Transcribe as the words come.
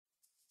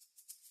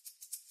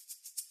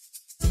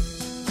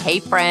Hey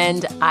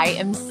friend, I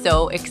am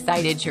so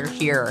excited you're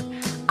here.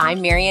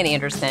 I'm Marianne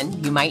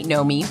Anderson. You might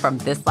know me from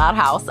This Loud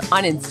House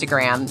on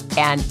Instagram,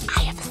 and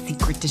I have a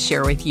secret to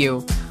share with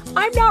you.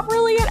 I'm not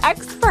really an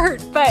expert,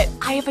 but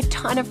I have a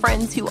ton of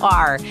friends who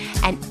are.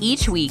 And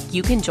each week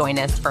you can join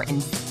us for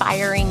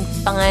inspiring,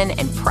 fun,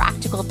 and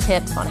practical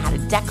tips on how to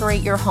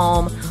decorate your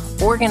home,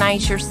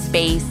 organize your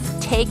space,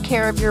 take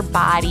care of your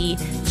body,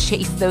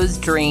 chase those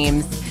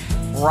dreams,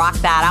 rock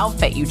that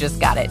outfit you just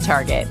got at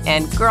Target.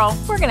 And girl,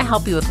 we're going to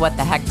help you with what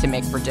the heck to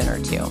make for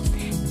dinner too.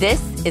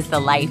 This is the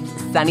Life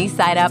Sunny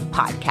Side Up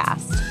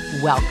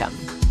podcast. Welcome.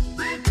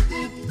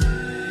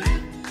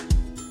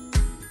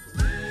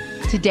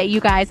 Today, you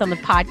guys, on the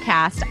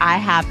podcast, I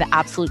have the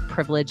absolute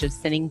privilege of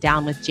sitting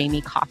down with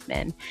Jamie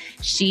Kaufman.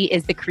 She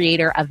is the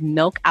creator of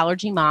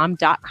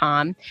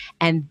milkallergymom.com.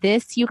 And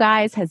this, you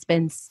guys, has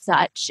been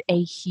such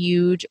a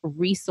huge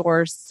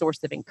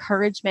source of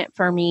encouragement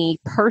for me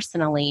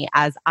personally,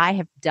 as I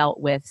have dealt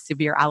with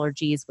severe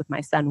allergies with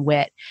my son,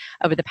 Whit,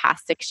 over the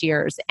past 6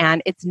 years.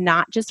 And it's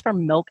not just for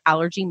milk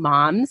allergy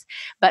moms,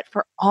 but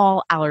for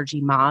all allergy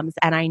moms.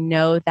 And I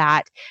know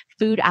that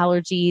food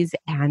allergies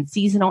and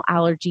seasonal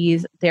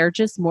allergies, they're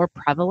just more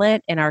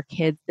prevalent in our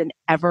kids than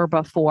ever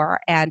before.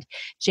 And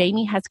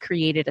Jamie has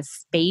created a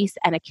space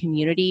and a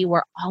community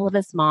where all of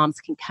us moms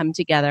can come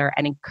together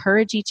and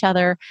encourage each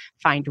other,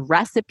 find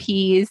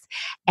recipes,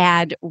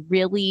 and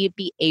really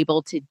be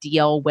able to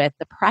deal with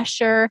the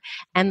pressure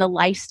and the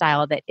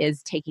lifestyle that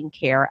is taking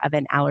care of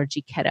an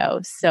allergy kiddo.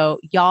 So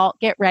y'all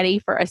get ready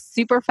for a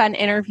super fun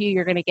interview.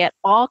 You're going to get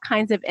all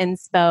kinds of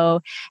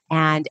inspo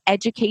and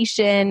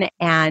education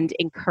and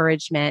encouragement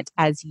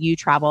as you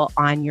travel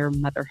on your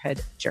motherhood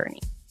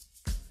journey.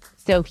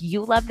 So if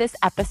you love this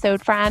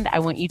episode, friend, I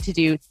want you to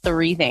do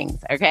 3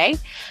 things, okay?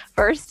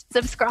 First,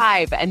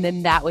 subscribe, and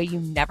then that way you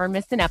never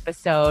miss an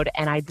episode.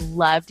 And I'd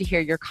love to hear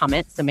your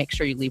comments, so make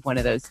sure you leave one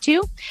of those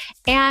too.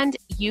 And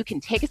you can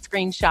take a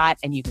screenshot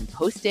and you can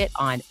post it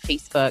on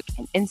Facebook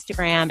and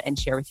Instagram and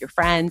share with your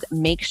friends.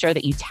 Make sure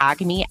that you tag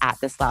me at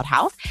This Loud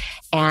House,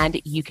 and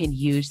you can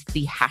use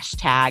the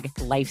hashtag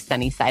Life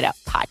Sunny Side Up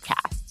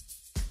podcast.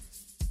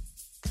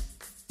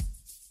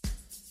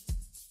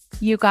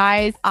 You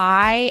guys,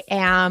 I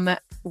am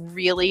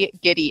really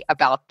giddy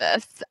about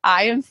this.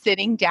 I am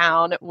sitting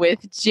down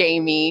with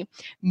Jamie,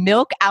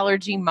 milk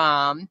allergy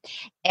mom.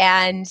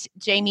 And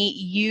Jamie,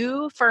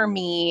 you, for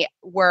me,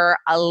 were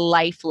a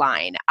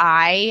lifeline.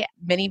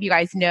 Many of you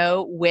guys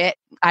know Whit.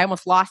 I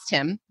almost lost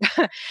him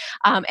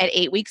at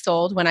 8 weeks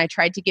old when I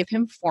tried to give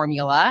him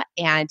formula.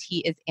 And he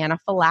is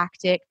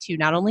anaphylactic to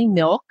not only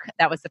milk,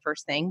 that was the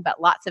first thing, but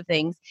lots of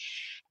things.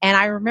 And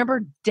I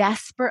remember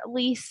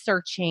desperately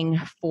searching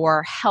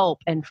for help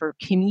and for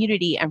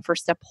community and for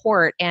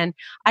support. And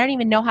I don't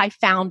even know how I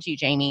found you,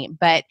 Jamie,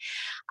 but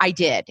I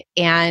did.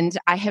 And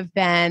I have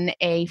been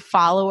a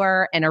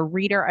follower and a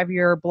reader of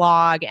your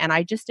blog, and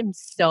I just am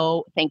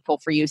so thankful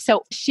for you.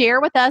 So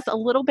share with us a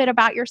little bit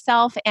about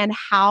yourself and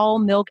how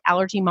Milk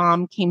Allergy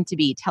Mom came to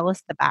be. Tell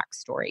us the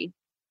backstory.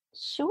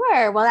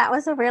 Sure.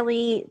 Well,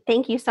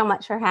 thank you so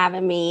much for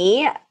having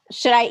me.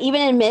 Should I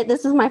even admit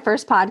this is my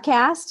first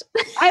podcast?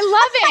 I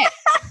love it.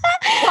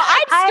 Well,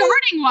 I'm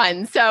starting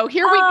one, so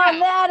here we go.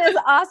 That is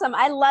awesome.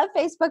 I love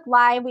Facebook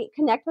Live. We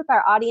connect with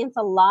our audience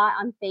a lot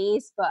on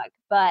Facebook,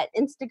 but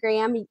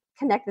Instagram, we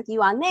connect with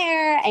you on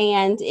there,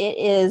 and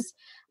it's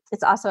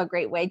also a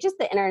great way. Just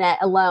the internet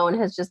alone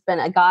has just been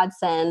a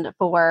godsend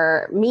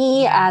for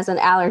me as an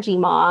allergy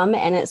mom,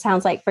 and it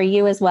sounds like for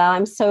you as well.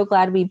 I'm so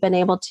glad we've been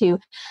able to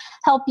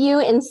help you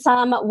in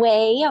some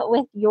way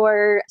with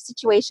your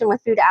situation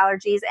with food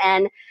allergies.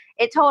 And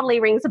it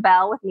totally rings a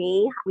bell with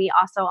me. We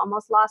also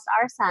almost lost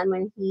our son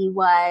when he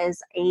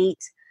was 8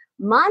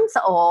 months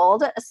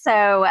old.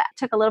 So it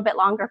took a little bit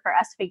longer for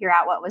us to figure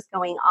out what was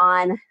going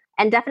on,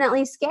 and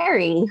definitely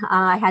scary.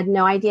 I had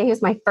no idea. He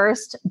was my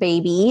first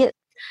baby.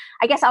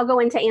 I guess I'll go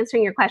into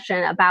answering your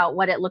question about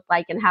what it looked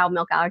like and how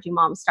Milk Allergy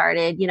Mom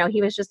started. You know,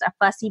 he was just a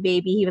fussy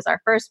baby. He was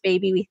our first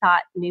baby. We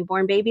thought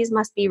newborn babies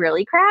must be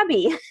really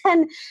crabby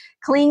and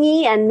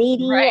clingy and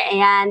needy. Right.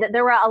 And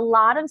there were a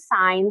lot of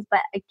signs.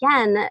 But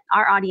again,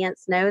 our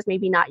audience knows,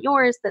 maybe not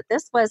yours, that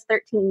this was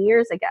 13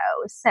 years ago.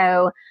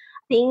 So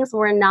things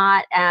were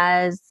not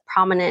as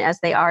prominent as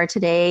they are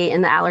today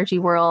in the allergy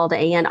world.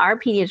 And our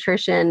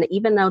pediatrician,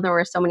 even though there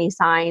were so many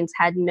signs,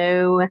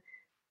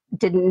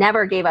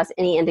 never gave us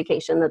any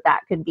indication that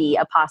could be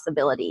a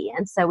possibility.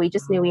 And so we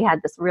just knew we had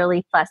this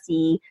really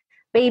fussy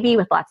baby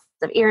with lots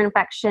of ear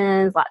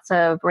infections, lots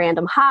of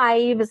random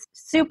hives,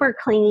 super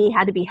clingy,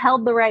 had to be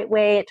held the right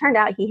way. It turned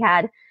out he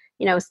had,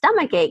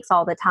 stomach aches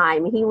all the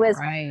time. He was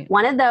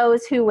one of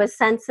those who was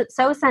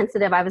so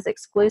sensitive. I was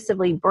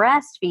exclusively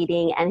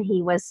breastfeeding, and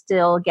he was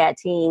still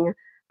getting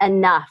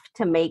enough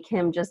to make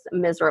him just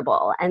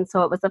miserable. And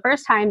so it was the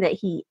first time that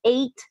he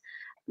ate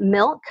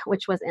milk,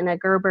 which was in a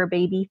Gerber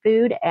baby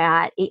food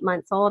at 8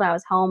 months old. I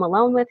was home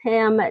alone with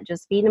him,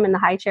 just feeding him in the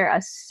high chair,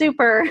 a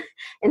super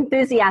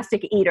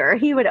enthusiastic eater.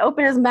 He would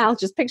open his mouth,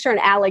 just picture an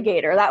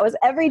alligator. That was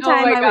every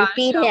time I would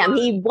feed him.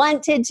 He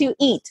wanted to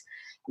eat.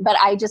 But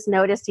I just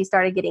noticed he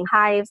started getting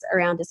hives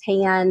around his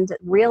hand,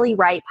 really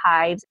ripe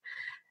hives.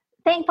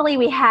 Thankfully,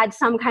 we had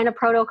some kind of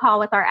protocol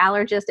with our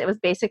allergist. It was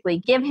basically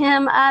give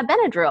him a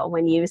Benadryl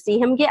when you see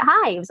him get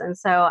hives. And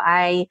so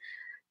I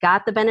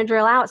got the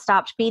Benadryl out,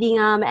 stopped feeding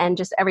him, and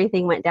just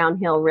everything went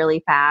downhill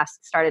really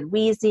fast. Started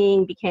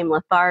wheezing, became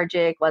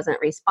lethargic, wasn't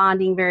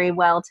responding very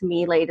well to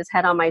me, laid his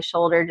head on my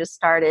shoulder, just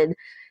started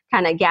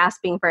kind of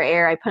gasping for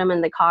air. I put him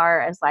in the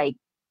car. I was like,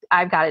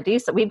 I've got to do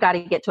so. We've got to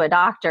get to a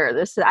doctor.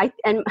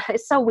 And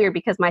it's so weird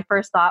because my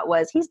first thought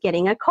was he's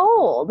getting a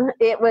cold.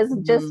 It was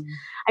just,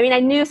 I mean, I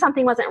knew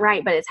something wasn't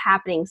right, but it's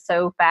happening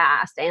so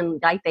fast. And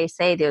like they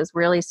say, those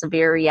really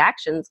severe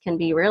reactions can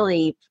be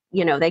really,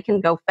 they can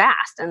go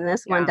fast. And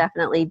this one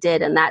definitely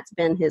did. And that's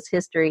been his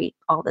history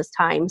all this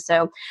time.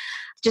 So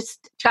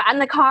just got in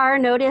the car,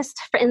 noticed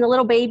in the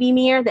little baby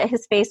mirror that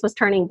his face was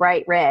turning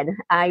bright red.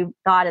 I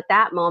thought at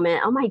that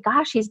moment, oh my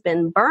gosh, he's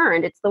been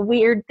burned. It's the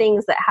weird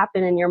things that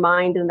happen in your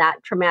mind in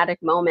that traumatic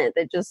moment,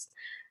 that just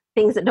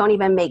things that don't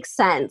even make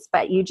sense.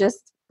 But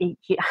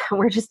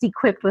we're just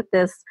equipped with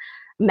this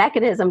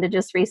mechanism to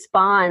just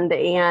respond.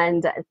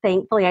 And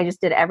thankfully, I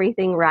just did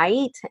everything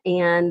right.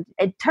 And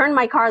it turned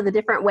my car the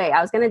different way.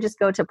 I was going to just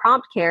go to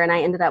prompt care, and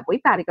I ended up,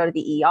 we've got to go to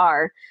the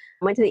ER.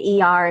 Went to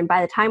the ER, and by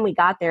the time we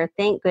got there,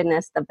 thank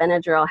goodness the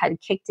Benadryl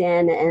had kicked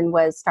in and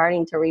was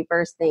starting to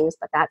reverse things.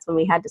 But that's when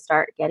we had to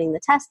start getting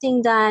the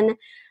testing done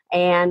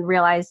and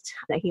realized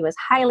that he was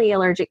highly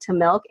allergic to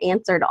milk,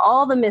 answered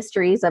all the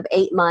mysteries of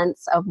 8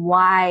 months of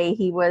why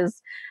he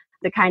was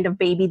the kind of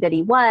baby that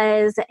he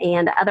was,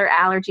 and other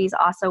allergies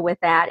also with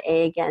that,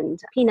 egg and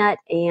peanut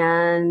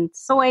and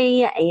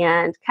soy,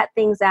 and cut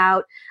things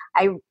out.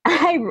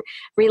 I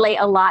relate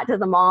a lot to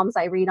the moms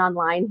I read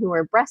online who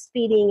are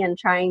breastfeeding and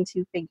trying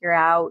to figure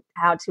out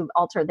how to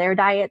alter their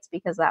diets,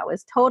 because that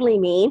was totally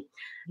me.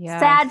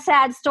 Yes.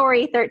 Sad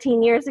story.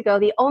 13 years ago,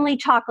 the only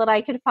chocolate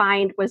I could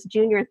find was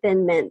Junior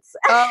Thin Mints.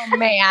 Oh,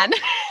 man.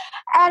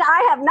 And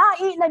I have not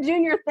eaten a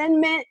Junior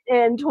Thin Mint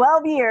in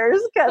 12 years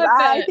because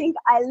I think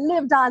I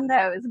lived on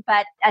those.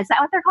 But is that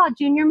what they're called?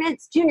 Junior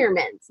Mints? Junior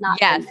Mints, not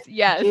Thin Mints.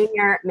 Yes.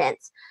 Junior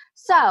Mints.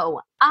 So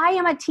I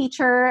am a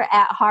teacher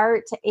at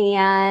heart,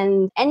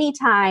 and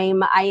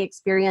anytime I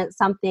experience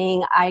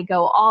something, I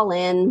go all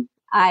in.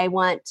 I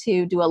want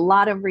to do a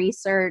lot of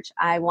research.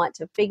 I want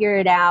to figure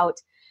it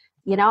out.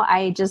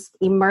 I just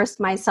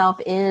immersed myself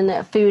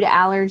in food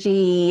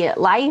allergy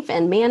life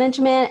and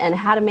management and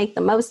how to make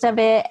the most of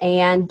it.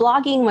 And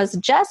blogging was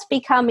just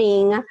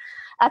becoming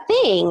a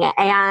thing.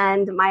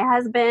 And my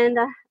husband,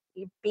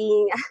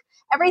 being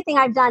everything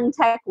I've done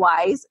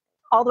tech-wise,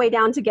 all the way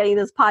down to getting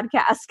this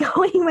podcast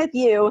going with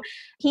you,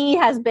 he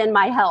has been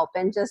my help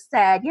and just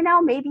said,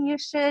 maybe you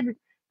should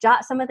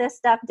jot some of this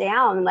stuff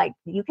down. Like,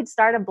 you could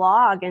start a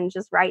blog and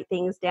just write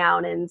things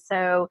down. And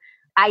so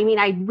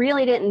I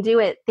really didn't do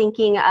it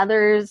thinking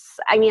others.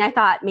 I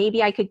thought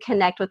maybe I could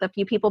connect with a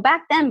few people.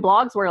 Back then,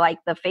 blogs were like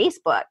the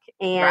Facebook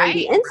and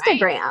the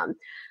Instagram. Right.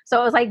 So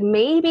it was like,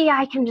 maybe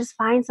I can just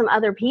find some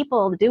other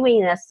people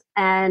doing this.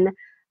 And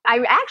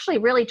I actually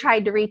really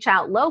tried to reach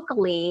out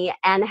locally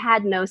and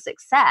had no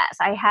success.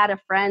 I had a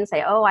friend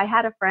say, I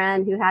had a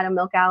friend who had a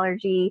milk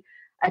allergy,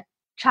 a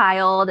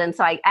child. And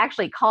so I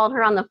actually called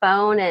her on the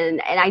phone,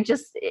 and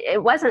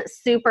it wasn't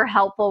super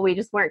helpful. We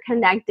just weren't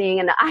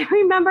connecting. And I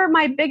remember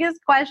my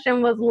biggest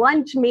question was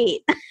lunch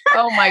meat.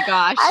 Oh my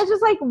gosh. I was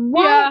just like,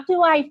 what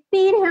do I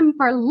feed him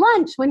for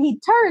lunch when he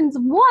turns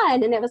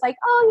 1? And it was like,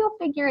 you'll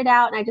figure it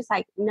out. And I just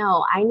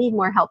no, I need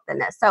more help than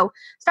this. So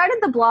started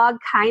the blog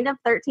kind of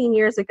 13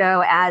 years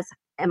ago as,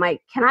 can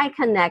I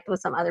connect with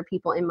some other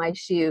people in my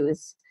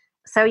shoes?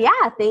 So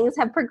things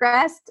have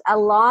progressed a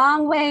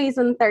long ways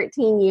in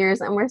 13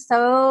 years, and we're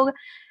so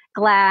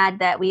glad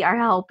that we are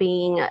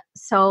helping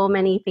so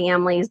many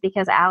families,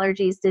 because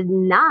allergies did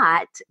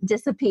not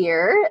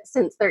disappear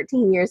since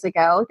 13 years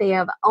ago. They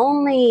have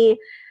only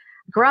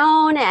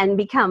grown and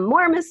become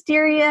more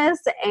mysterious.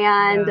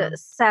 And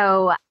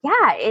so,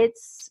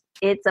 it's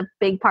a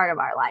big part of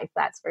our life,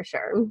 that's for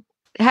sure.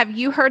 Have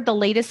you heard the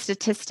latest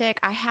statistic?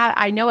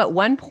 I know at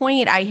one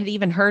point I had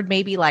even heard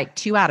maybe like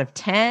 2 out of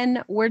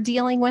 10 were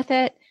dealing with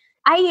it.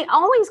 I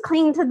always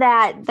cling to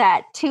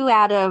that 2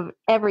 out of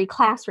every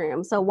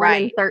classroom. So 1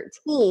 in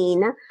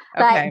 13.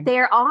 But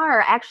there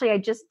are, actually, I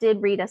just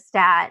did read a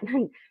stat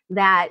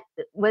that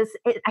was,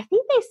 I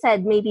think they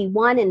said maybe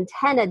 1 in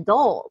 10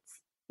 adults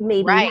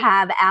maybe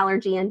have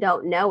allergy and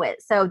don't know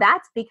it. So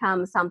that's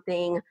become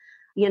something,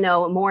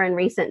 more in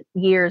recent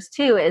years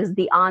too, is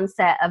the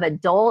onset of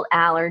adult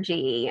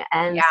allergy.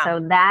 And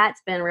so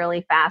that's been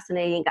really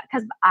fascinating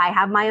because I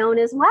have my own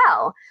as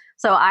well.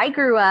 So I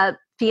grew up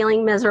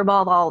feeling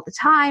miserable all the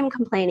time,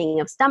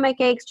 complaining of stomach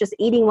aches, just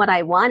eating what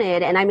I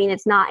wanted. And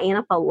it's not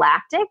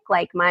anaphylactic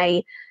like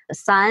my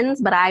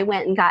sons, but I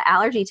went and got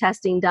allergy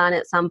testing done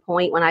at some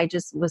point when I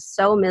just was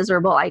so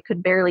miserable I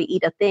could barely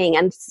eat a thing.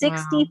 And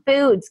 60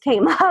 foods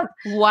came up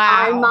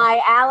on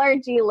my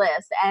allergy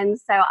list. And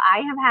so I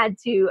have had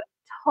to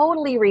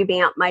totally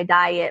revamp my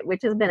diet,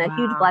 which has been a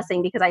huge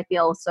blessing because I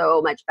feel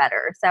so much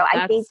better. So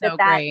I think that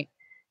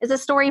is a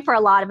story for a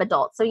lot of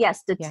adults. So yes,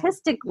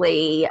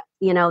 statistically,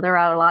 there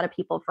are a lot of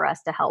people for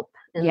us to help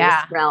in this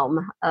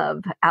realm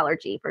of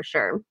allergy for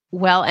sure.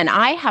 Well, and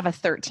I have a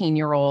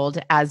 13-year-old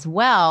as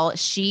well.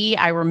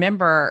 I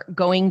remember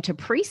going to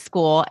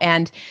preschool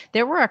and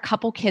there were a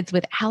couple kids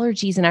with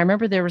allergies. And I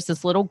remember there was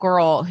this little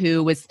girl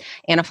who was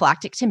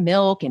anaphylactic to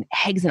milk and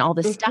eggs and all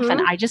this stuff.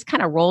 And I just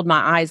kind of rolled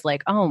my eyes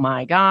like, oh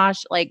my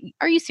gosh, like,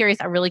 are you serious?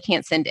 I really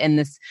can't send in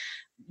this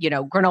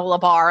granola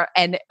bar.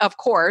 And of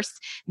course,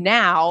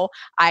 now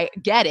I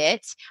get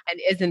it.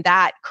 And isn't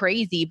that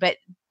crazy? But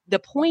the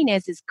point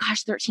is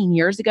gosh, 13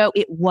 years ago,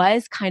 it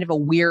was kind of a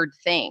weird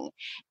thing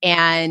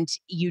and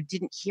you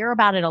didn't hear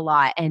about it a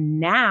lot. And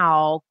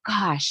now,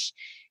 gosh,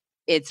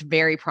 it's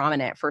very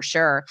prominent for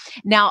sure.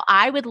 Now,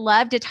 I would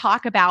love to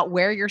talk about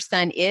where your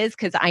son is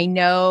because I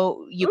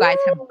know you guys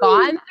have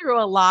gone through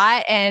a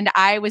lot. And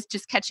I was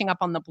just catching up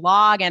on the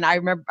blog and I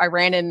remember I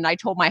ran in and I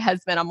told my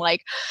husband, I'm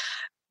like,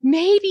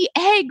 maybe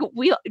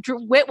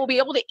Whit will be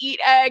able to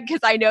eat egg because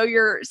I know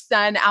your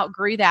son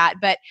outgrew that.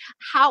 But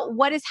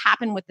what has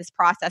happened with this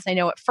process? I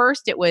know at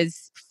first it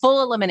was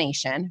full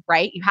elimination,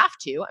 right? You have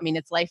to. I mean,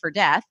 it's life or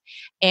death.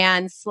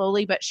 And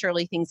slowly but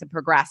surely things have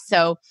progressed.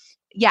 So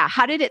yeah,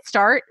 how did it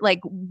start?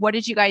 Like, what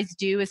did you guys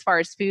do as far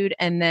as food?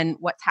 And then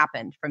what's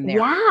happened from there?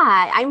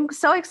 Yeah, I'm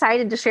so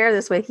excited to share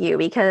this with you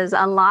because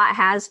a lot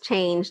has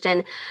changed.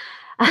 And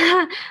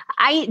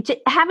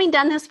having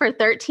done this for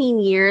 13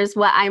 years,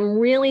 what I'm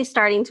really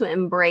starting to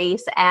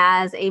embrace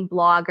as a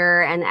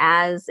blogger and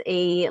as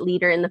a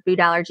leader in the food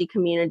allergy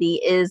community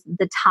is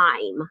the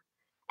time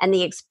and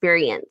the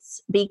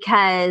experience,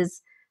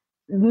 because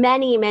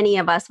many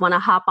of us want to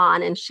hop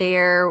on and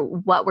share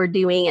what we're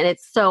doing. And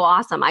it's so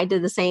awesome. I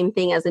did the same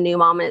thing as a new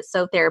mom and it's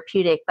so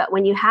therapeutic. But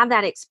when you have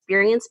that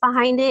experience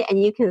behind it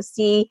and you can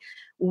see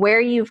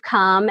where you've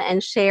come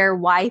and share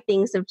why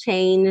things have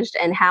changed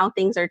and how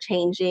things are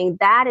changing,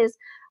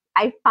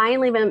 I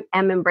finally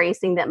am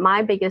embracing that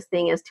my biggest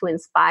thing is to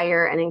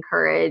inspire and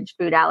encourage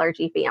food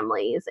allergy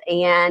families.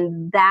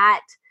 And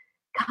that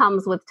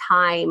comes with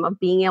time of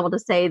being able to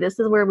say, this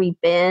is where we've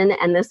been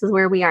and this is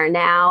where we are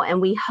now.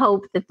 And we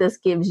hope that this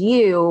gives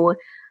you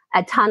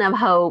a ton of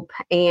hope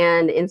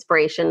and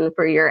inspiration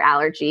for your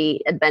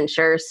allergy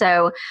adventure.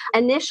 So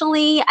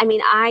initially,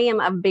 I am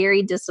a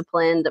very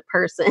disciplined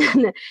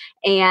person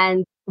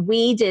and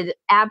we did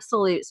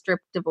absolute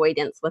strict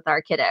avoidance with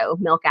our kiddo,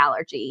 milk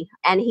allergy.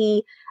 And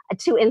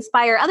to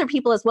inspire other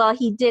people as well,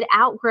 he did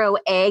outgrow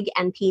egg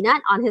and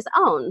peanut on his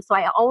own. So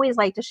I always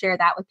like to share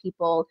that with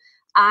people.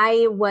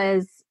 I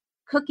was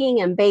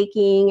cooking and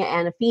baking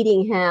and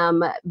feeding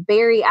him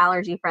very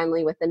allergy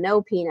friendly with the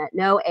no peanut,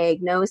 no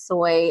egg, no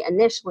soy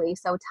initially.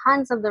 So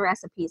tons of the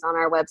recipes on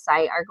our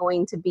website are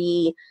going to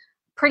be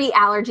pretty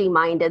allergy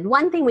minded.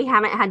 One thing we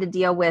haven't had to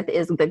deal with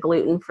is the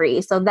gluten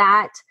free. So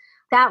that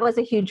was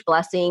a huge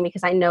blessing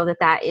because I know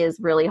that is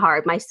really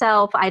hard.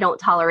 Myself, I don't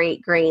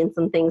tolerate grains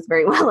and things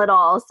very well at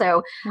all.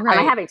 So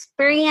I have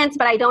experience,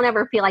 but I don't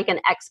ever feel like an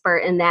expert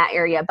in that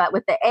area. But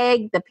with the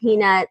egg, the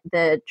peanut,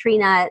 the tree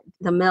nut,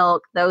 the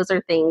milk, those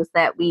are things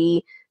that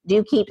we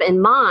do keep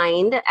in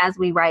mind as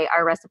we write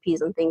our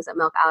recipes and things at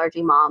Milk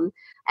Allergy Mom.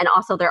 And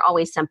also they're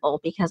always simple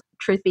because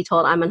truth be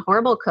told, I'm a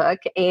horrible cook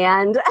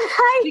and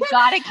you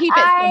got to keep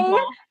it simple.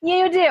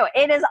 You do.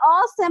 It is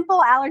all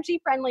simple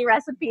allergy friendly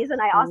recipes.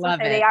 And I also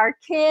say they are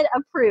kid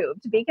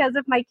approved because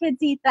if my kids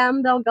eat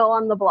them, they'll go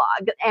on the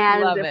blog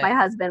and my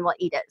husband will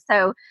eat it.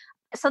 So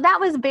that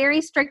was very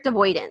strict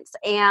avoidance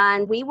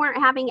and we weren't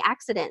having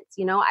accidents.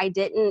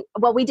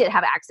 We did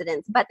have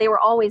accidents, but they were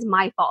always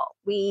my fault.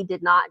 We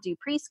did not do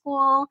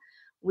preschool.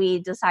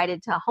 We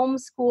decided to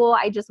homeschool.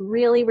 I just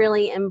really,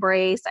 really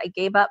embraced. I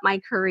gave up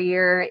my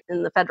career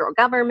in the federal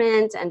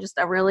government and just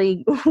a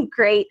really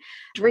great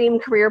dream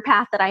career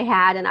path that I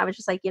had. And I was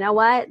just like, you know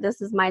what? This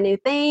is my new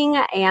thing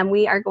and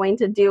we are going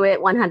to do it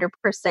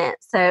 100%.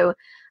 So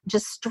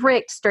just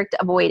strict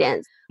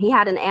avoidance. He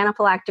had an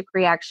anaphylactic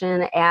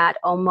reaction at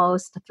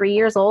almost 3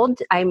 years old.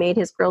 I made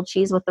his grilled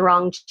cheese with the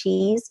wrong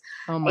cheese.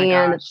 Oh my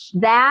gosh.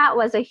 That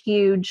was a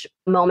huge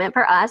moment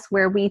for us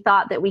where we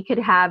thought that we could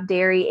have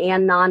dairy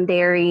and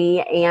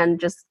non-dairy and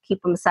just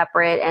keep them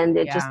separate. And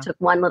it just took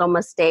one little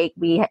mistake.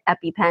 We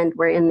EpiPenned,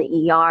 we're in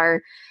the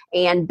ER.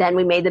 And then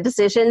we made the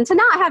decision to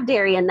not have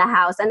dairy in the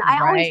house. And I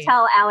always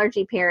tell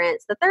allergy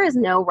parents that there is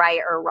no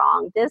right or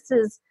wrong. This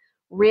is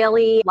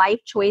really life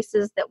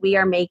choices that we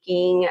are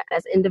making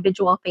as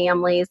individual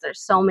families.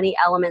 There's so many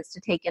elements to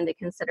take into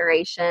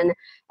consideration.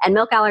 And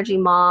Milk Allergy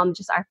Mom,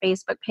 just our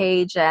Facebook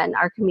page and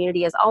our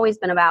community has always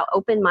been about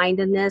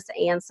open-mindedness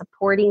and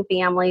supporting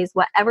families,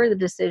 whatever the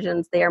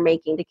decisions they are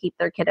making to keep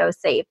their kiddos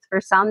safe. For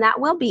some, that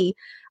will be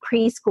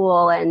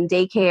preschool and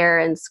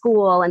daycare and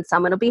school, and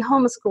some it'll be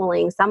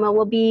homeschooling, some it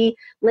will be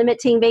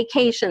limiting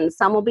vacations,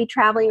 some will be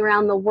traveling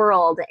around the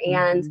world.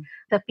 And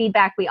the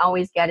feedback we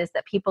always get is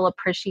that people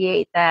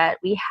appreciate that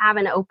we have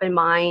an open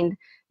mind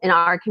in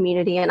our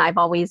community. And I've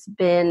always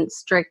been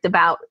strict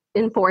about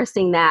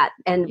enforcing that.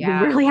 And we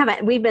really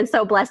haven't, we've been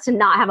so blessed to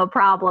not have a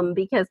problem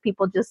because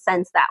people just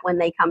sense that when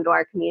they come to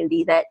our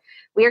community that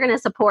we are going to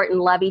support and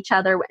love each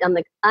other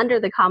under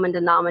the common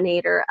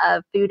denominator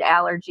of food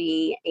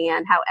allergy.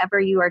 And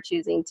however you are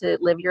choosing to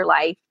live your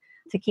life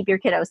to keep your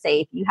kiddo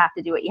safe, you have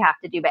to do what you have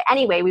to do. But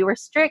anyway, we were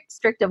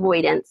strict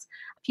avoidance.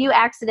 A few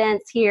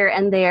accidents here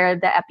and there,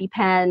 the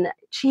EpiPen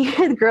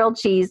grilled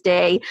cheese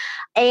day.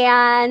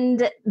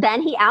 And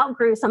then he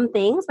outgrew some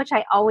things, which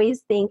I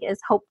always think is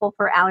hopeful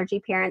for allergy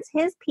parents.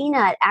 His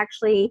peanut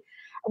actually,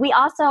 we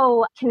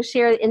also can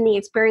share in the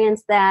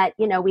experience that,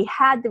 we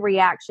had the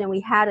reaction, we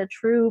had a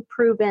true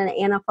proven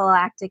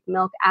anaphylactic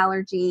milk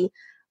allergy,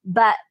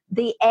 but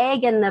the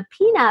egg and the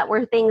peanut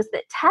were things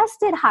that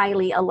tested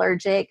highly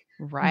allergic.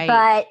 Right.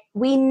 But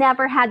we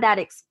never had that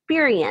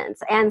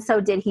experience. And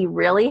so did he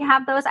really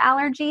have those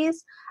allergies?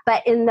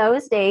 But in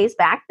those days,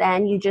 back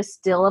then, you just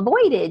still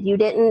avoided.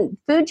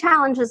 Food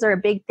challenges are a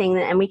big thing,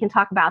 and we can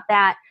talk about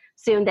that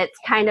soon. That's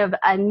kind of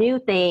a new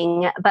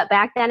thing. But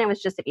back then it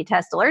was just, if you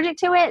test allergic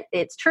to it,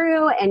 it's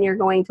true, and you're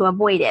going to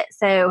avoid it.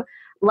 So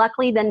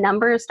luckily the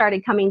numbers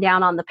started coming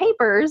down on the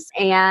papers,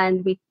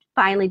 and we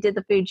finally did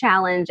the food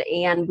challenge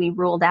and we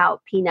ruled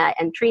out peanut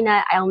and tree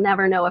nut. I'll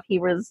never know if he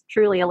was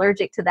truly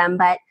allergic to them,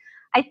 but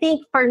I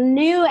think for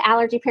new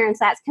allergy parents,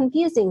 that's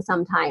confusing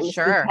sometimes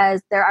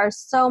because there are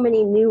so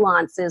many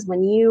nuances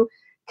when you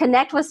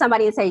connect with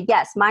somebody and say,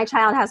 yes, my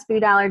child has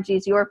food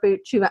allergies, your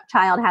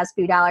child has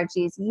food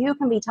allergies. You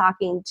can be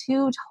talking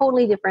two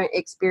totally different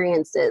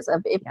experiences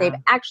of if they've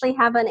actually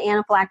have an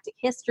anaphylactic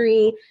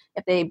history,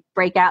 if they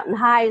break out in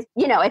hives,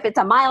 if it's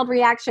a mild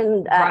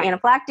reaction,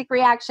 anaphylactic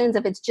reactions,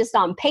 if it's just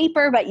on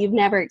paper, but you've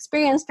never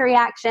experienced a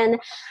reaction.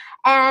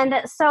 And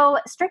so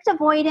strict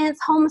avoidance,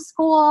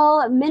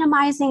 homeschool,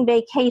 minimizing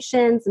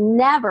vacations,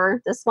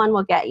 this one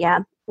will get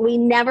you. We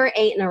never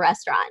ate in a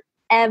restaurant,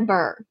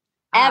 ever.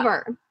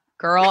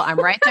 Girl, I'm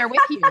right there with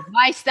you.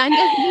 My son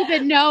doesn't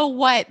even know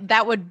what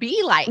that would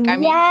be like. I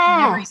mean, he's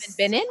never even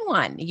been in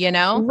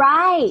one,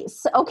 Right.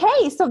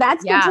 So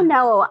that's good to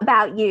know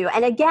about you.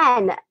 And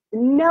again,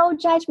 no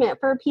judgment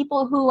for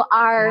people who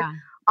are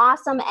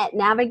awesome at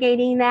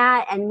navigating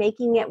that and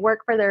making it work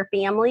for their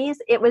families.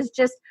 It was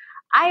just,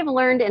 I've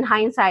learned in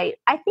hindsight,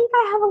 I think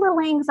I have a little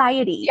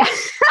anxiety. Yeah,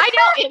 I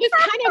know. It was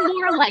kind of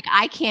more like,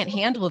 I can't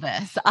handle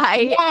this.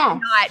 I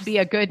cannot be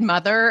a good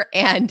mother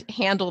and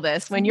handle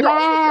this when you're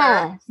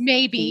older,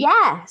 maybe.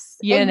 Yes,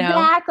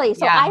 exactly.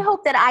 So I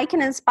hope that I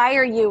can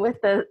inspire you with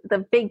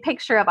the big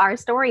picture of our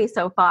story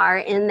so far,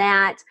 in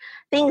that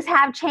things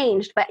have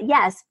changed. But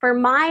yes, for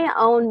my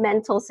own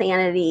mental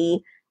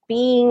sanity,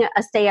 being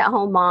a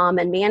stay-at-home mom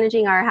and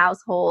managing our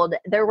household,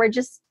 there were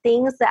just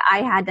things that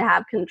I had to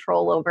have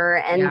control over.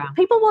 And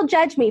people will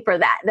judge me for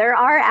that. There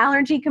are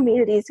allergy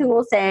communities who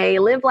will say,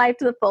 live life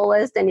to the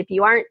fullest. And if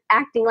you aren't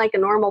acting like a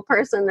normal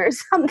person,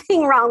 there's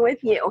something wrong with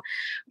you.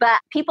 But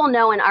people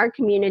know in our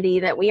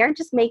community that we are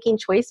just making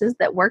choices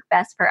that work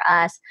best for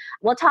us.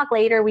 We'll talk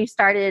later. We've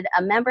started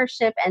a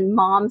membership, and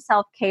mom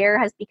self-care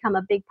has become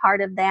a big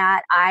part of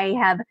that. I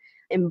have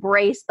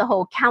embrace the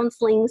whole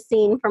counseling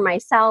scene for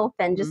myself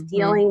and just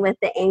dealing with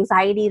the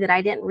anxiety that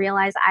I didn't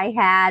realize I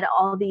had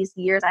all these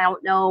years. I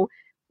don't know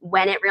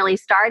when it really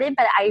started,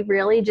 but I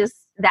really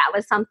that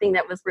was something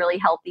that was really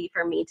healthy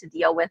for me to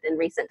deal with in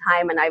recent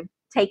time. And I've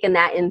taken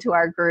that into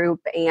our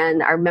group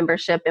and our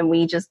membership, and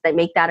they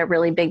make that a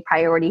really big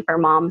priority for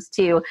moms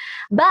too.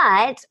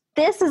 But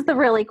this is the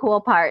really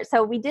cool part.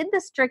 So we did the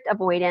strict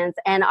avoidance,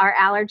 and our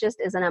allergist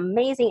is an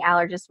amazing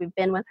allergist. We've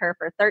been with her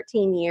for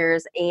 13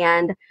 years,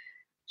 and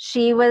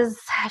she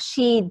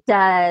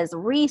does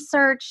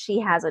research. She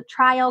has a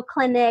trial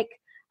clinic,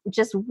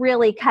 just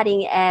really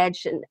cutting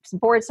edge and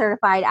board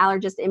certified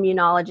allergist,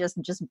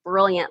 immunologist, just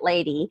brilliant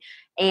lady,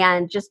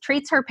 and just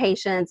treats her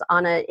patients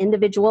on an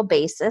individual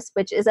basis,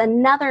 which is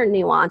another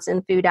nuance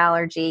in food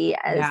allergy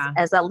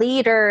as a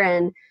leader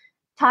and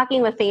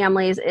talking with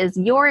families. Is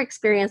your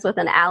experience with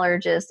an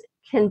allergist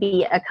can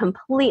be a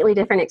completely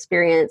different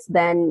experience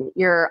than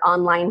your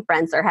online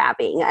friends are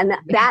having. And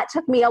that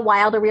took me a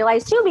while to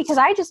realize too, because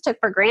I just took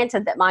for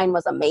granted that mine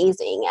was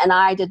amazing. And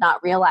I did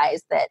not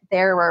realize that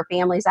there were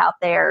families out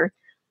there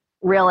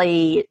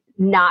really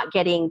not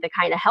getting the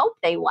kind of help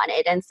they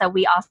wanted. And so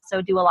we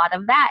also do a lot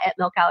of that at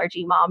Milk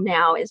Allergy Mom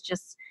now, is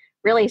just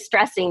really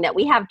stressing that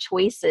we have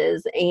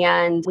choices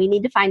and we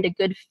need to find a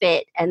good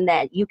fit, and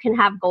that you can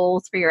have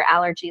goals for your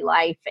allergy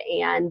life,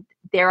 and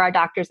there are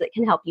doctors that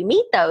can help you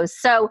meet those.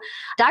 So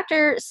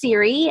Dr.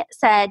 Siri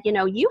said,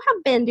 you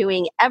have been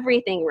doing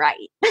everything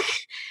right.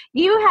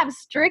 You have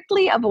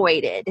strictly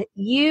avoided.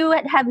 You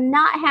have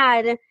not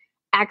had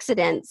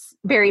accidents,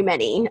 very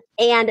many,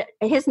 and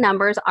his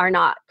numbers are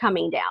not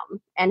coming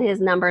down, and his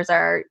numbers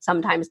are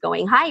sometimes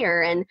going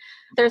higher, and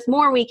there's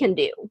more we can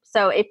do.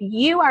 So if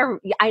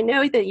I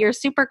know that you're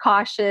super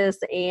cautious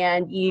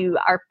and you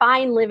are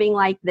fine living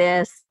like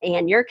this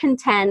and you're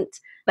content,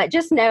 but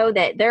just know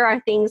that there are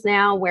things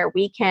now where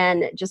we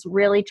can just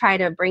really try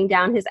to bring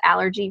down his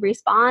allergy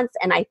response.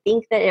 And I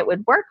think that it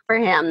would work for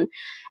him.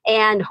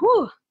 And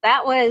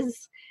that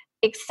was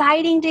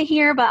exciting to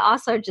hear, but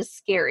also just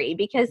scary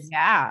because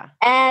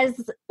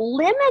as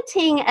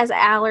limiting as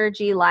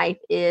allergy life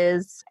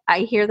is, I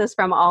hear this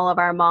from all of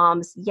our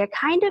moms, you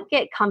kind of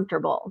get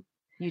comfortable.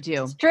 You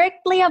do.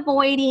 Strictly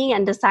avoiding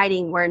and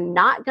deciding we're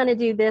not going to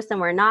do this and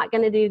we're not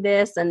going to do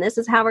this and this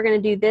is how we're going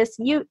to do this.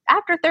 You,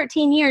 after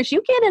 13 years,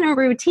 you get in a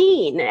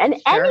routine, and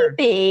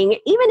anything,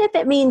 even if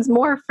it means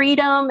more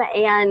freedom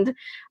and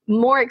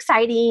more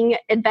exciting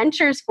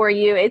adventures for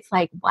you, it's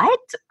like, what?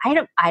 I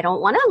don't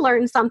want to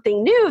learn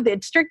something new. The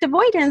strict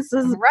avoidance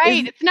is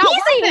right. It's not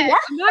worth it.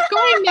 I'm not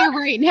going there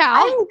right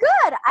now.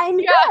 I'm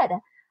good.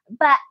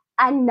 But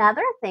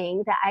another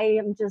thing that I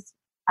am just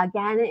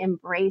again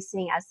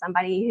embracing as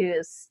somebody who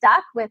is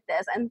stuck with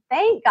this, and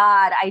thank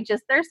God,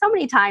 there's so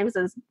many times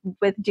as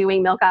with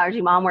doing Milk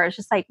Allergy Mom where it's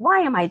just like, why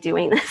am I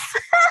doing this?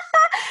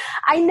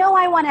 I know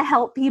I want to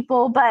help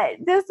people, but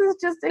this is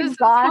just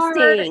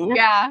exhausting.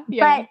 Yeah.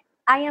 But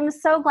I am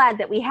so glad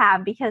that we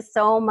have, because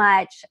so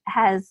much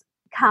has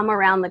come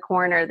around the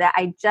corner that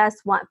I just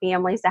want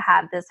families to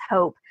have this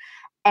hope.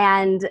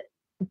 And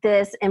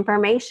this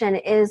information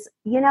is,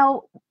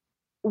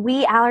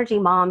 we allergy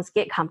moms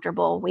get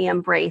comfortable. We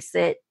embrace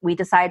it. We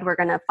decide we're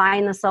going to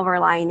find the silver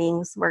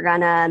linings. We're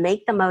going to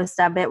make the most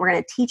of it. We're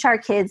going to teach our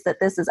kids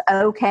that this is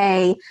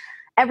okay.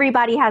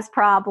 Everybody has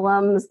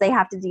problems they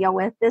have to deal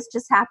with. This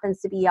just happens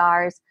to be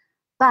ours.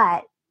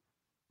 But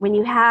when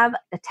you have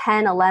a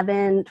 10,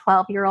 11,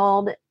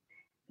 12-year-old,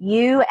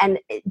 and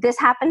this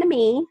happened to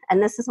me,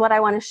 and this is what I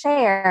want to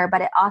share,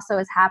 but it also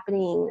is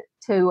happening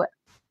to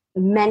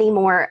many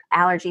more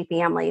allergy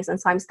families. And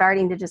so I'm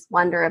starting to just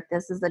wonder if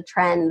this is a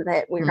trend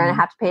that we're going to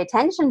have to pay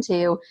attention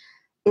to,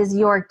 is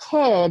your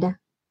kid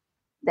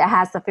that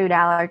has the food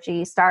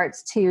allergy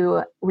starts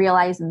to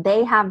realize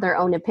they have their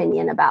own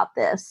opinion about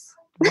this.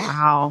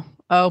 Wow.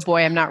 Oh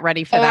boy, I'm not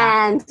ready for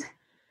that. And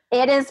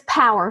it is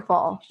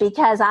powerful,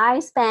 because I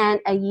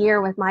spent a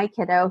year with my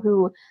kiddo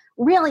who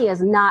really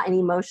is not an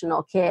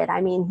emotional kid. I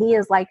mean, he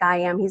is like I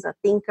am. He's a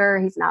thinker.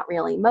 He's not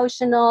really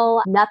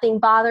emotional. Nothing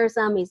bothers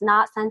him. He's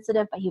not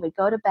sensitive, but he would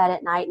go to bed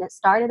at night, and it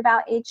started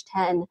about age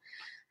 10,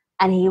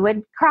 and he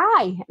would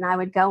cry, and I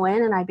would go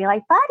in and I'd be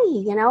like,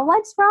 buddy,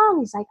 what's wrong?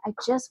 He's like, I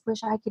just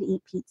wish I could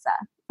eat pizza.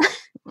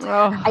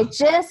 I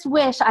just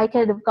wish I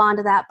could have gone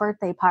to that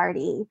birthday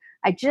party.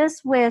 I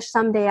just wish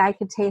someday I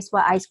could taste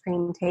what ice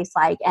cream tastes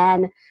like.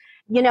 And,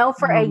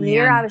 for a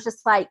year, I was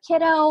just like,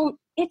 kiddo,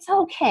 it's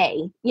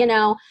okay.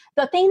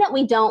 The thing that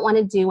we don't want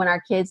to do when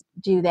our kids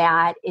do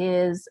that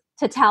is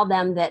to tell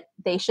them that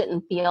they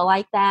shouldn't feel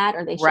like that,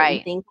 or they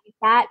shouldn't think like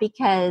that,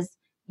 because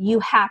you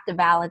have to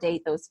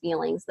validate those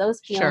feelings. Those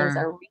feelings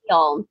are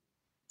real.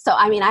 So,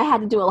 I mean, I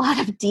had to do a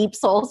lot of deep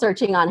soul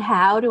searching on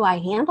how do I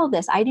handle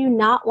this? I do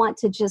not want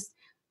to just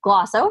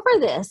gloss over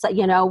this.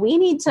 We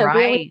need to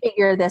really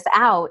figure this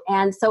out.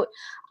 And so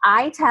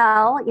I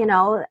tell,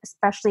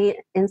 especially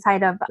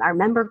inside of our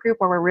member group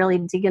where we're really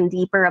digging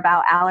deeper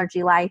about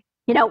allergy life,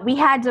 we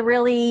had to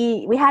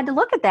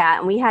look at that,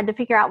 and we had to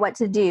figure out what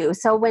to do.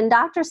 So when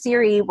Dr.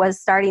 Siri was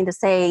starting to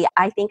say,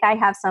 I think I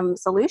have some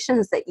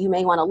solutions that you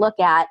may want to look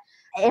at,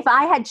 if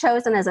I had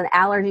chosen as an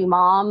allergy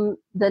mom,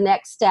 the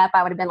next step,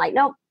 I would have been like,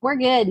 nope, we're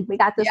good. We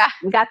got this. Yeah.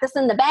 We got this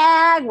in the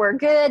bag. We're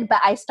good. But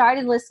I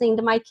started listening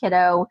to my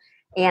kiddo,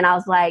 and I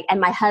was like, and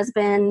my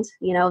husband,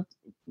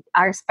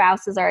 our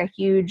spouses are a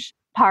huge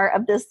part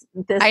of this.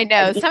 I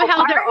know.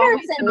 Somehow they're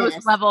always the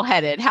most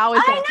level-headed. How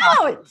is that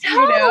possible?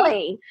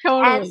 Totally.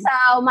 And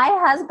so my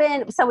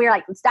husband, we were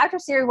like, Dr.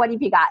 Siri, what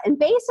have you got? And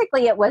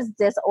basically it was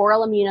this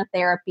oral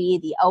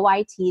immunotherapy, the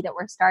OIT that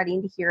we're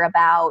starting to hear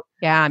about.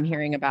 Yeah, I'm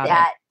hearing about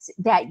it.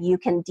 That you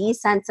can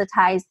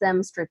desensitize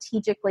them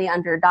strategically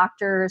under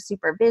doctor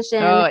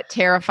supervision. Oh, it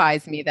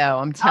terrifies me though.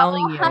 I'm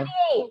telling you.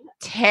 Honey.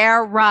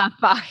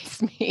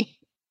 Terrifies me.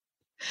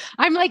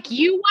 I'm like,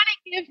 you want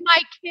to give my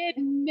kid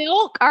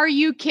milk? Are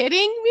you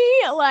kidding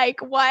me? Like,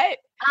 what?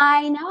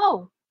 I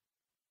know.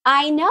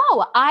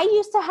 I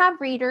used to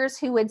have readers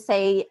who would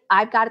say,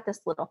 I've got this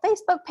little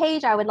Facebook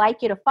page. I would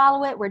like you to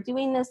follow it. We're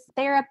doing this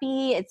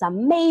therapy. It's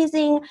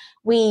amazing.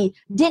 We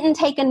didn't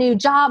take a new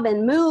job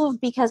and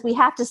move because we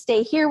have to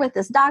stay here with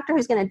this doctor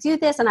who's going to do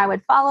this. And I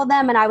would follow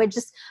them. And I would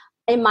just,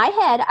 in my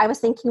head, I was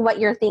thinking what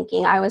you're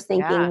thinking. I was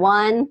thinking,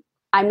 one,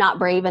 I'm not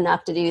brave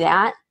enough to do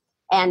that.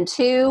 And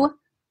two,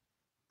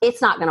 it's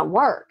not going to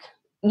work.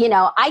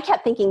 I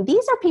kept thinking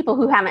these are people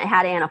who haven't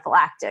had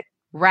anaphylactic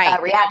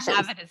reactions. They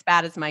don't have it as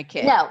bad as my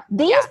kid. No,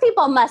 these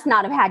people must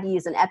not have had to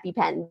use an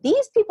EpiPen.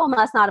 These people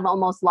must not have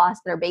almost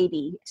lost their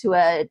baby to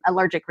an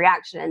allergic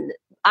reaction.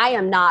 I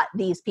am not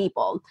these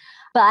people.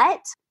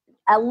 But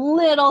a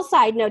little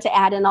side note to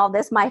add in all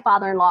this, my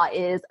father-in-law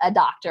is a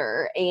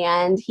doctor,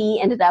 and he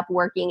ended up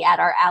working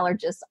at our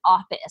allergist's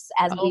office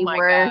as we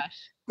were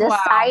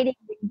deciding.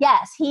 Wow.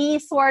 Yes, he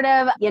sort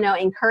of,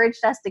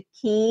 encouraged us to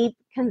keep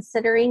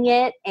considering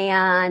it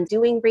and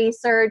doing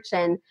research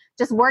and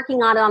just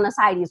working on it on the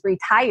side. He's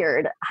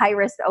retired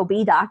high-risk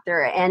OB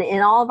doctor. And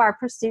in all of our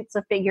pursuits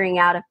of figuring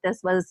out if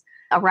this was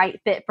a right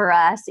fit for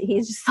us,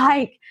 he's just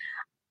like,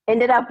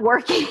 ended up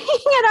working in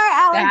our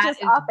That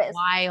allergist is office.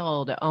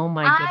 wild. Oh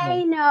my I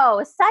goodness.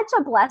 know, such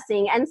a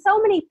blessing. And so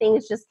many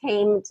things just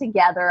came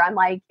together. I'm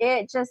like,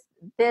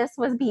 this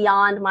was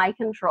beyond my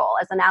control.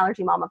 As an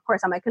allergy mom, of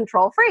course, I'm a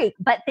control freak,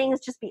 but things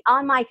just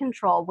beyond my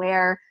control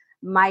where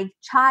my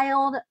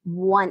child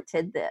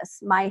wanted this.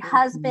 My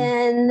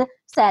husband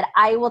said,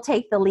 I will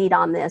take the lead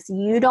on this.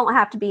 You don't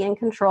have to be in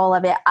control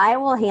of it. I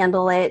will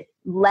handle it.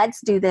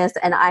 Let's do this.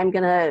 And I'm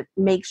going to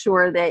make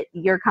sure that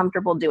you're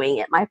comfortable doing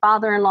it. My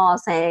father-in-law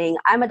saying,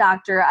 I'm a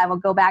doctor. I will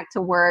go back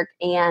to work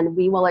and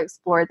we will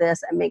explore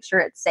this and make sure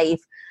it's safe.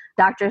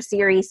 Dr.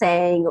 Siri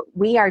saying,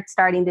 we are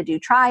starting to do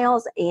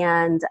trials,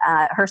 and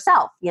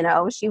herself,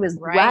 she was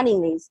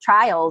running these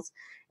trials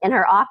in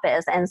her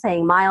office and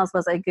saying Miles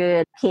was a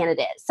good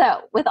candidate.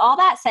 So with all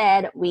that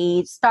said,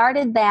 we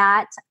started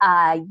that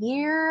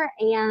year,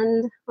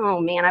 and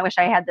oh man, I wish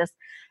I had this.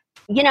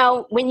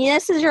 When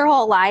this is your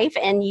whole life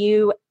and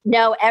you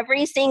know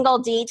every single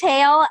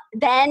detail,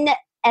 then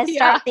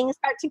things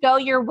start to go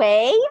your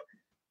way,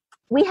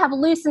 we have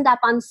loosened up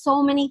on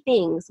so many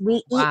things.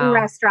 We eat in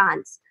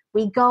restaurants.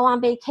 We go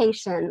on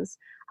vacations.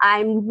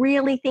 I'm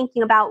really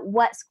thinking about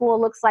what school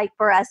looks like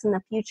for us in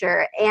the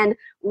future. And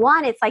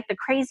one, it's like the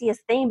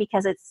craziest thing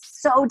because it's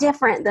so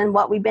different than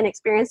what we've been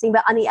experiencing.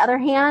 But on the other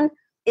hand,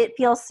 it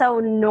feels so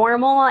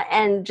normal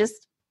and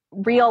just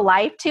real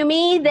life to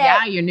me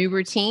that your new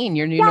routine,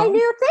 your new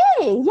new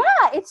thing.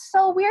 Yeah, it's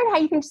so weird how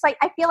you can just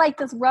I feel like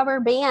this rubber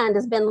band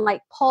has been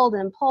like pulled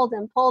and pulled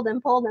and pulled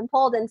and pulled and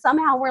pulled, and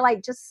somehow we're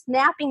like just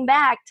snapping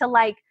back to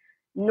like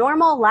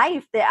normal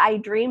life that I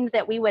dreamed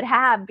that we would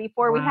have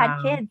before we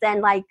had kids,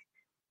 and like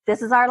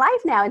this is our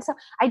life now. And so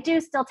I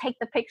do still take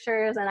the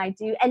pictures,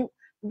 and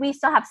we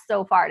still have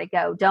so far to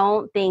go.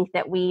 Don't think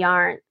that we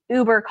aren't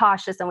uber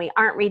cautious and we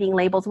aren't reading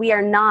labels. We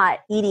are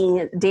not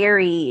eating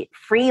dairy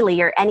freely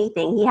or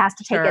anything. He has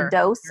to take a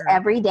dose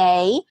every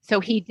day. So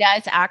he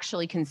does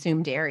actually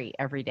consume dairy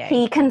every day.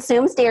 He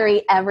consumes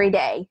dairy every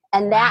day.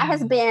 And that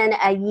has been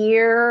a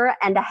year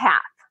and a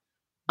half.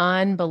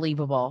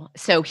 Unbelievable.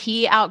 So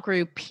he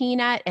outgrew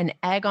peanut and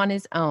egg on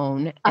his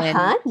own.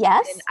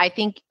 Yes. And I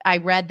think I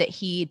read that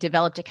he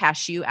developed a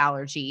cashew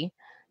allergy.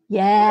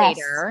 Yes.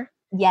 Later.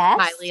 Yes.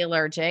 Highly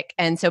allergic.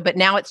 And so, but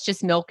now it's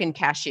just milk and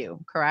cashew,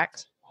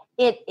 correct?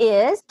 It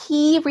is.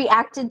 He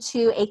reacted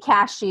to a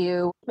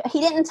cashew.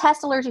 He didn't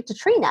test allergic to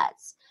tree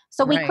nuts.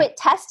 So we quit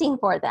testing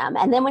for them.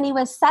 And then when he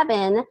was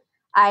 7,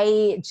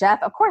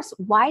 Jeff, of course,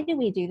 why do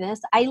we do this?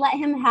 I let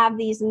him have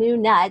these new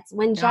nuts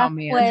when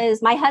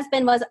my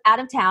husband was out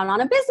of town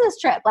on a business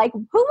trip. Like,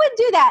 who would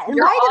do that? And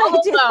why did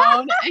I do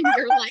that? And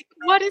you're like,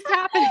 what is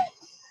happening?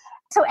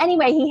 So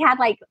anyway, he had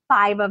like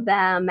 5 of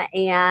them.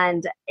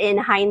 And in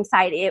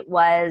hindsight,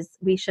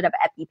 we should have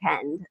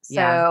EpiPenned.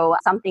 So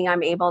something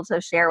I'm able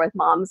to share with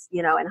moms,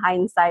 in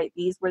hindsight,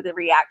 these were the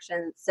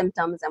reaction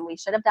symptoms and we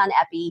should have done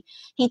Epi.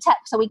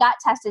 So we got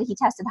tested. He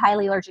tested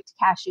highly allergic to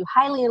cashew,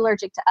 highly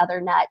allergic to other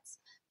nuts.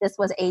 This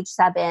was age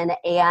 7.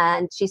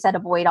 And she said,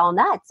 avoid all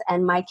nuts.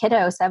 And my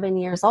kiddo, 7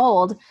 years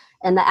old,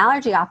 in the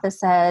allergy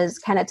office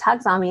kind of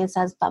tugs on me and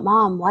says, but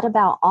Mom, what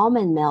about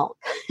almond milk?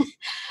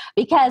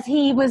 Because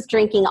he was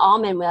drinking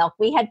almond milk.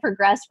 We had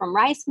progressed from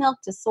rice milk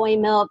to soy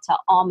milk to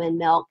almond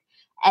milk.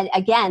 And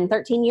again,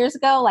 13 years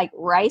ago, like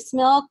rice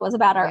milk was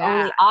about our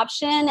only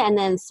option. And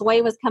then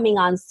soy was coming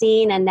on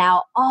scene. And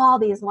now all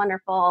these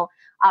wonderful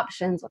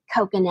options with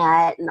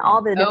coconut and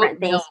all the different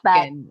things. But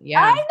I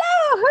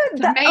know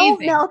the oat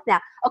milk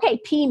now. Okay,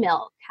 pea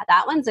milk.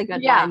 That one's a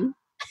good one.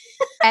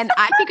 And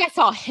I think I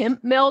saw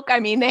hemp milk. I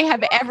mean, they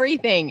have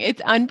everything.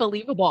 It's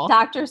unbelievable.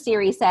 Dr.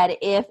 Siri said,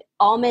 if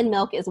almond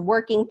milk is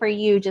working for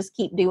you, just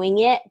keep doing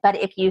it. But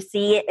if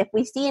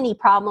we see any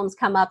problems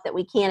come up that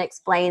we can't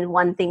explain,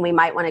 one thing we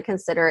might want to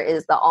consider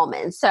is the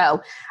almond. So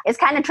it's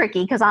kind of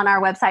tricky because on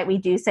our website, we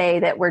do say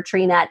that we're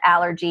tree nut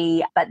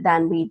allergy, but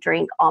then we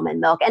drink almond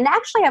milk. And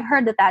actually, I've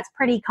heard that that's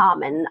pretty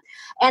common.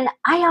 And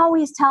I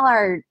always tell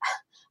our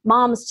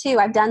moms too,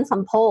 I've done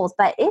some polls,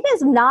 but it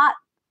is not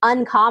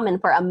uncommon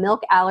for a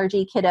milk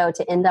allergy kiddo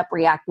to end up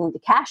reacting to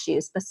cashew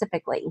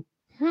specifically.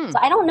 So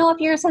I don't know if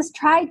yours has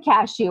tried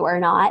cashew or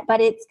not, but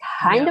it's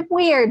kind of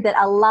weird that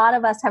a lot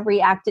of us have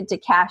reacted to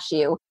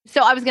cashew.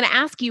 So I was going to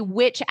ask you,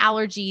 which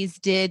allergies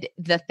did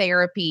the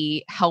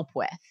therapy help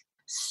with?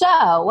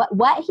 So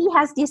what he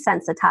has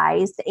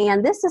desensitized,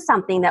 and this is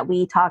something that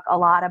we talk a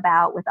lot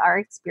about with our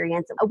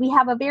experience. We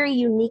have a very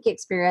unique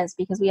experience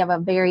because we have a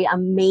very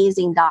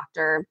amazing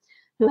doctor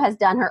who has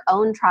done her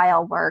own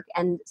trial work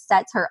and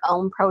sets her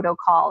own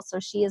protocol. So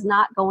she is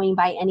not going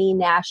by any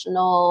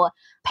national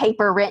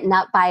paper written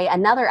up by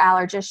another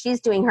allergist.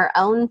 She's doing her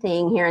own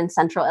thing here in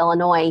Central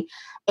Illinois.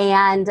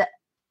 And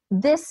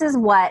this is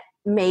what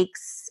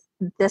makes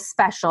this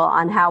special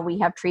on how we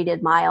have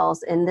treated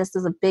Miles. And this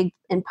is a big,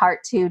 in part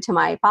too, to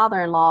my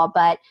father-in-law,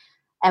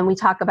 and we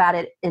talk about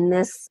it in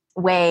this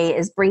way,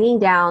 is bringing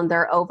down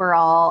their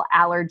overall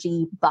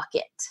allergy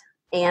bucket.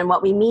 And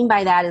what we mean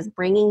by that is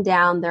bringing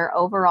down their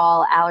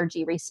overall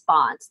allergy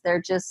response.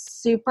 They're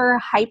just super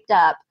hyped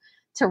up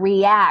to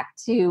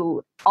react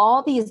to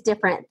all these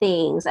different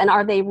things? And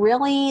are they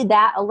really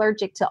that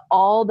allergic to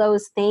all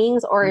those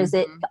things? Or is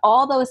it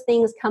all those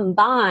things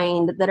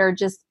combined that are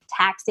just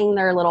taxing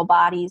their little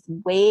bodies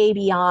way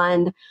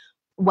beyond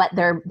what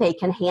they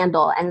can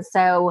handle? And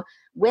so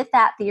with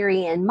that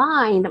theory in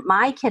mind,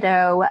 my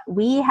kiddo,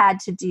 we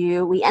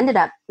ended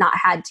up not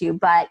had to,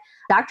 but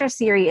Dr.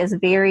 Siri is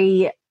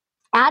very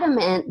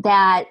adamant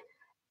that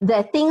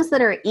the things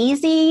that are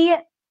easy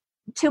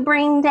to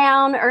bring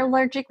down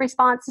allergic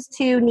responses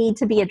to need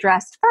to be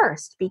addressed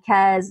first,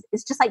 because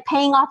it's just like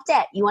paying off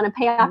debt. You want to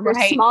pay off your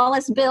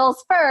smallest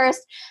bills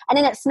first, and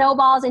then it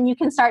snowballs and you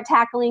can start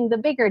tackling the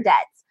bigger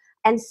debts.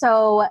 And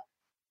so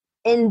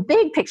in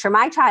big picture,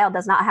 my child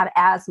does not have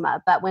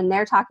asthma, but when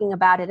they're talking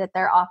about it at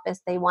their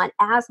office, they want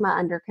asthma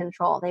under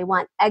control. They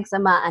want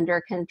eczema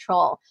under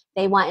control.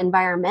 They want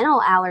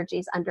environmental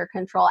allergies under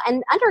control.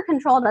 And under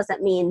control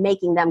doesn't mean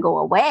making them go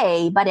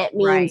away, but it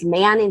means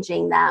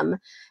managing them.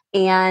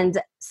 And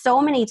so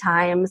many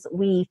times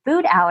we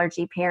food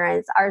allergy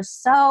parents are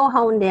so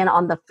honed in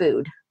on the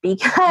food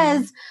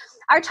because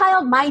our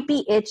child might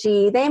be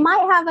itchy. They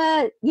might have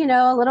a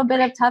little bit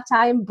of tough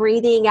time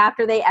breathing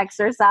after they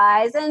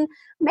exercise, and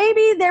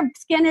maybe their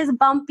skin is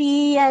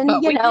bumpy, and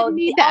but we didn't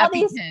need the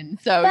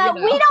EpiPen, so but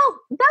we don't.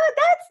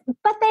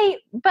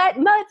 But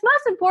what's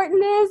most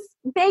important is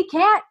they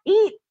can't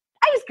eat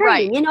ice cream.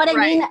 Right, you know what I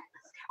mean?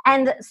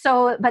 And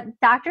so, but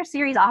Dr.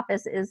 Siri's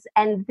office is,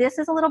 and this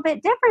is a little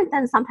bit different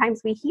than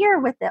sometimes we hear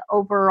with the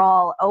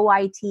overall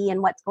OIT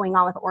and what's going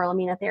on with oral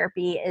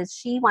immunotherapy, is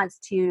she wants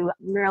to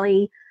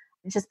really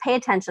just pay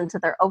attention to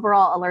their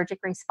overall allergic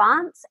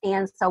response.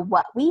 And so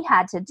what we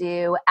had to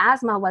do,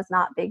 asthma was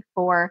not big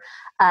for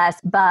us,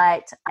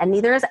 and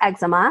neither is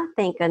eczema,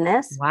 thank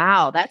goodness.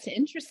 Wow, that's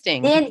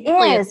interesting.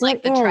 It's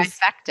like the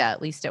trifecta, at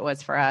least it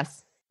was for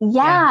us.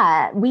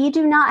 Yeah, we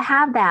do not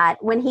have that.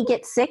 When he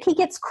gets sick, he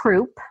gets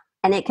croup,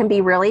 and it can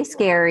be really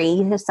scary.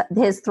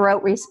 His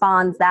throat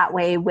responds that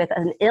way with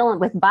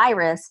with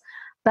virus,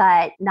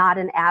 but not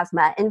an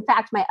asthma. In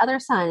fact, my other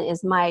son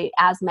is my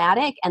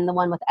asthmatic and the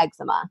one with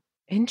eczema.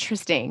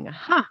 Interesting.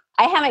 Huh.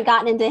 I haven't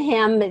gotten into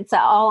him. It's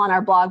all on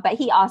our blog, but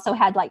he also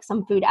had like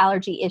some food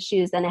allergy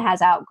issues and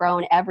has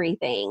outgrown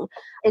everything.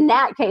 In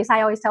that case,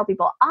 I always tell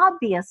people,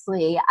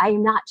 obviously,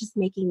 I'm not just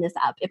making this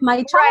up. If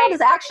my child is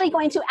actually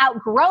going to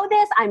outgrow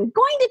this, I'm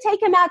going to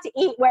take him out to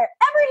eat wherever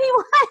he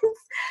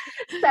wants.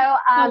 So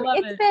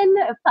it's been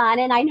fun.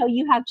 And I know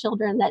you have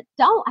children that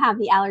don't have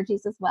the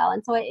allergies as well.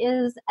 And so it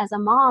is, as a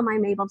mom,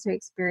 I'm able to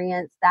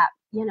experience that,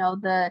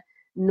 the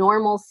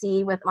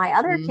normalcy with my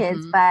other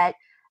kids, but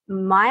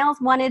Miles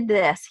wanted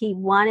this. He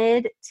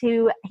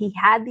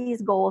had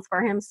these goals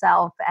for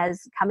himself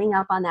as coming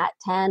up on that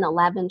 10,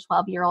 11,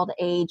 12-year-old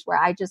age where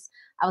I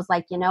was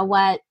like, you know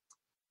what?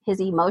 His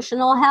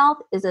emotional health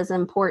is as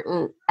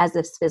important as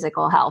his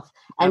physical health.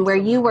 And Where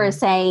you were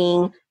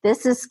saying,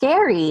 this is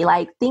scary,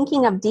 like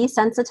thinking of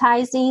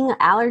desensitizing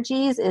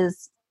allergies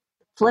is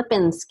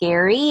flippin'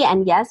 scary.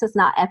 And yes, it's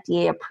not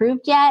FDA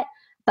approved yet,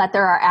 but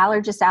there are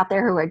allergists out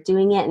there who are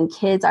doing it, and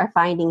kids are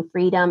finding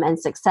freedom and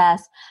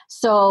success.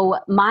 So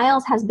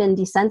Miles has been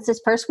desensitized.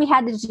 First, we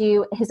had to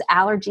do his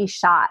allergy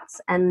shots,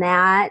 and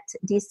that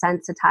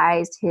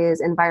desensitized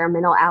his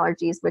environmental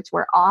allergies, which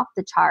were off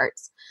the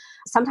charts.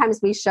 Sometimes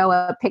we show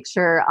a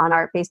picture on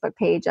our Facebook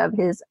page of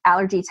his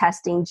allergy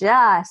testing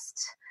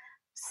just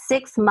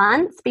 6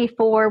 months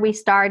before we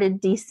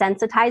started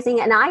desensitizing.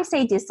 And I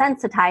say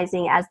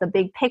desensitizing as the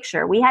big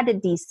picture. We had to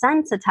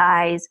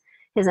desensitize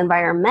his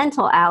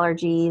environmental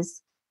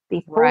allergies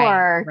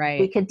before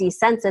we could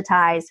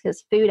desensitize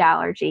his food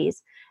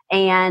allergies.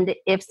 And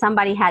if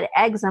somebody had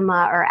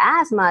eczema or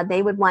asthma,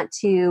 they would want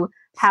to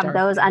have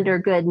those under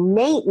good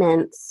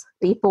maintenance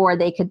before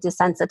they could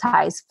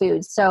desensitize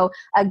food. So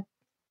I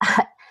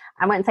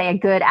wouldn't say a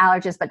good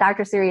allergist, but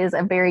Dr. Siri is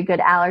a very good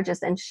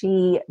allergist, and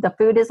the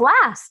food is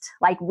last.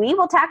 Like, we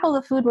will tackle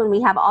the food when we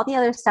have all the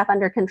other stuff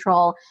under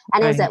control.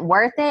 And is it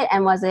worth it?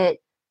 And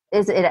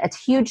is it a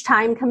huge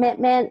time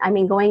commitment? I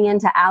mean, going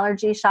into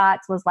allergy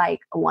shots was like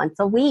once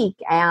a week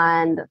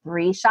and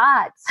 3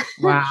 shots.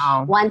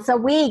 Wow. Once a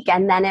week.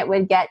 And then it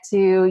would get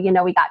to,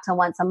 we got to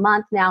once a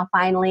month now,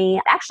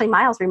 finally. Actually,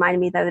 Miles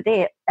reminded me the other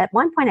day, at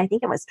one point, I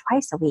think it was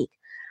twice a week.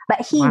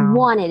 But he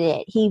wanted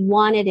it. He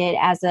wanted it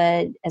as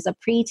a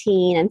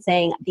preteen and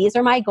saying, these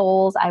are my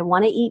goals. I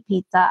want to eat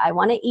pizza. I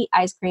want to eat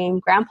ice cream.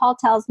 Grandpa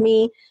tells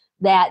me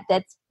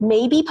that's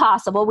maybe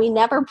possible. We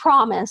never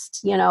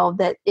promised,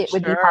 that it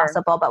would be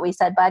possible, but we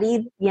said,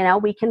 buddy,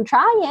 we can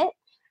try it,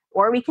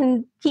 or we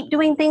can keep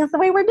doing things the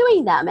way we're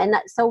doing them. And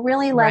so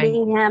really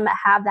letting him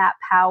have that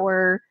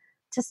power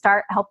to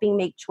start helping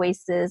make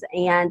choices.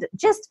 And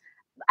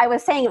I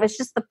was saying, it was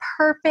just the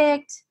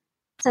perfect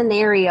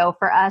scenario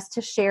for us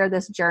to share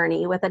this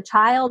journey with a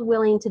child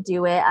willing to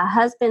do it, a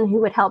husband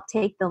who would help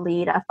take the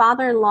lead, a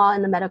father-in-law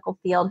in the medical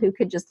field who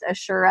could just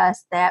assure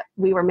us that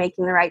we were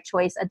making the right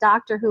choice, a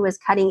doctor who was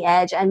cutting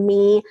edge, and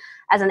me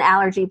as an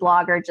allergy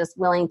blogger just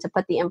willing to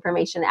put the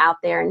information out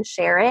there and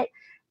share it.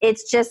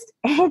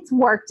 it's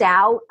worked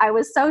out. I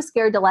was so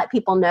scared to let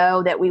people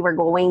know that we were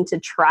going to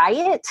try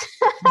it.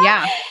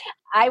 Yeah.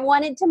 I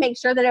wanted to make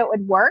sure that it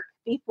would work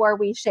before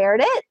we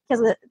shared it,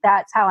 because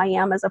that's how I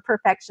am as a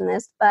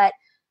perfectionist. But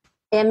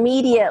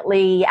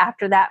immediately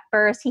after that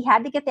first, he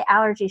had to get the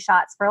allergy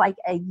shots for like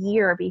a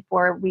year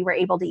before we were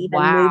able to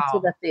even move to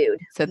the food.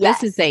 So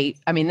this is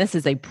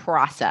a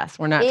process.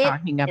 We're not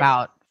talking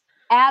about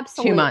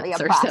absolutely 2 months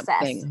a or process.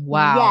 Something.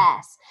 Wow.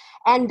 Yes.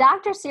 And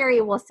Dr.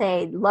 Siri will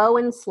say low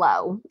and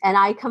slow. And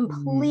I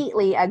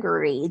completely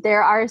agree.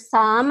 There are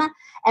some,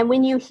 and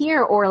when you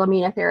hear oral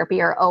immunotherapy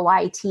or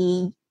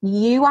OIT,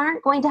 you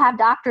aren't going to have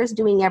doctors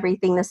doing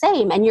everything the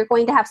same. And you're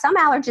going to have some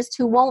allergists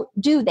who won't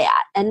do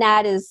that. And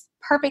that is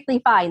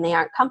perfectly fine. They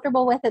aren't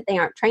comfortable with it. They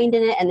aren't trained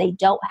in it, and they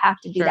don't have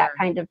to do that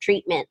kind of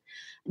treatment.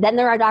 Then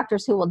there are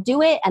doctors who will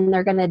do it, and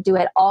they're going to do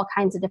it all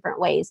kinds of different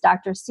ways.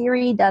 Dr.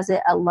 Siri does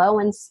it a low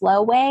and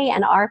slow way,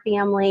 and our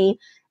family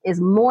is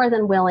more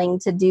than willing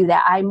to do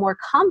that. I'm more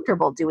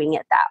comfortable doing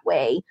it that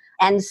way.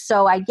 And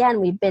so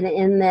again, we've been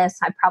in this,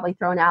 I've probably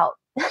thrown out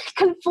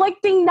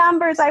conflicting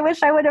numbers. I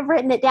wish I would have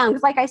written it down.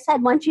 Because like I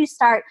said, once you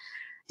start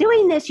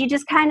doing this, you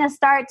just kind of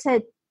start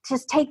to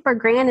just take for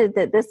granted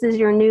that this is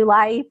your new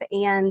life,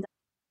 and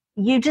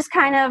you just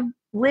kind of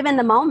live in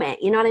the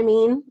moment. You know what I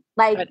mean?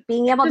 Like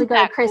being able to go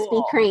to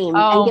Krispy Kreme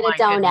and get a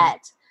donut,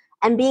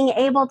 and being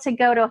able to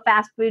go to a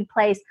fast food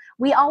place.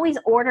 We always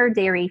order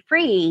dairy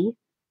free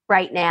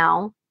right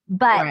now.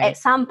 But at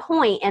some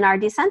point in our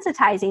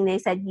desensitizing, they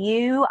said,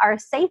 you are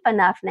safe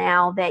enough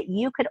now that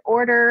you could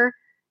order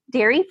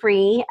dairy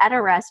free at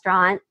a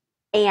restaurant.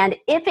 And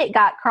if it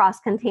got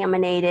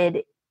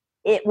cross-contaminated,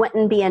 it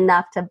wouldn't be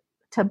enough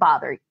to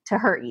bother to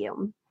hurt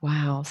you.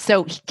 Wow.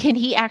 So can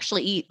he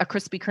actually eat a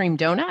Krispy Kreme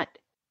donut?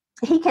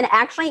 He can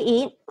actually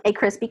eat a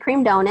Krispy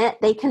Kreme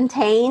donut. They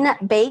contain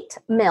baked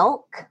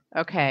milk.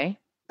 Okay.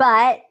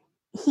 But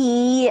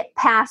he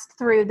passed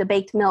through the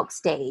baked milk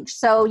stage.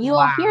 So you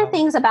will hear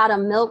things about a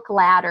milk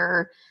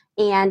ladder.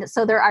 And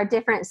so there are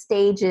different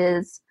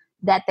stages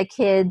that the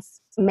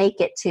kids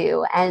make it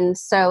to. And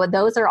so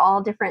those are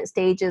all different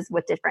stages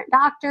with different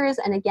doctors.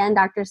 And again,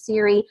 Dr.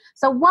 Siri.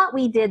 So what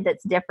we did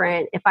that's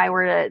different, if I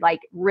were to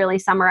like really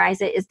summarize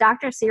it, is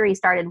Dr. Siri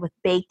started with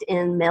baked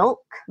in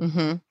milk.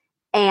 Mm-hmm.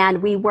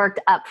 And we worked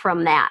up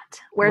from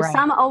that. Where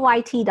some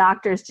OIT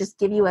doctors just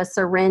give you a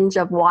syringe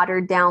of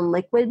watered down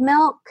liquid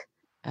milk.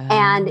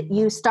 And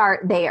you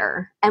start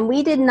there. And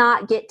we did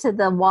not get to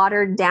the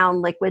watered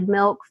down liquid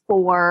milk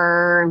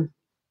for,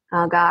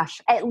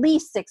 at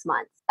least 6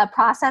 months, a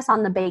process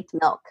on the baked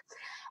milk.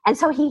 And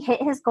so he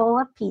hit his goal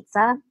of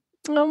pizza.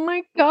 Oh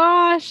my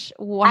gosh.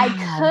 Wow. I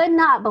could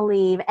not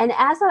believe. And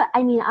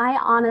I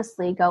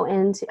honestly go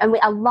into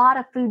a lot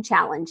of food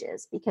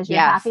challenges, because you're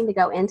having to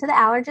go into the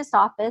allergist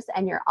office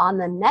and you're on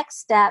the next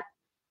step,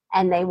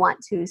 and they want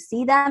to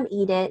see them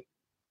eat it.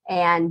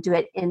 And do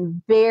it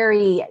in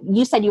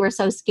you said you were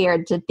so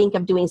scared to think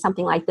of doing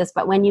something like this,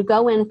 but when you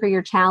go in for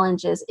your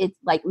challenges, it's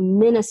like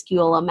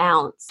minuscule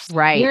amounts.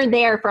 Right. You're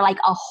there for like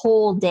a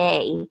whole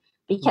day,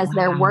 because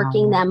they're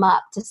working them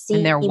up to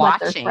see what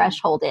their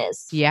threshold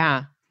is.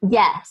 Yeah.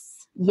 Yes.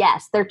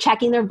 They're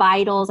checking their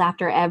vitals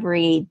after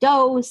every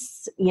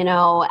dose. It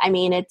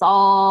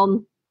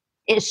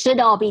should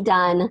all be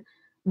done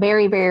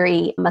very,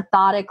 very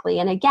methodically.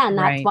 And again,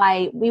 that's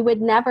why we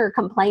would never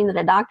complain that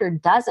a doctor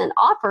doesn't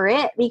offer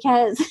it,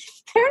 because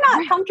they're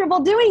not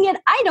comfortable doing it.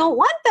 I don't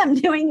want them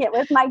doing it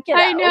with my kiddo.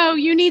 I know.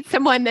 You need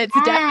someone that's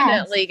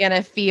definitely going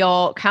to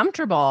feel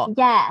comfortable.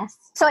 Yes.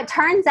 So it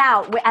turns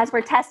out, as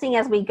we're testing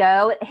as we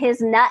go, his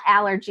nut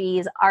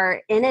allergies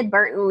are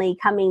inadvertently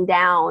coming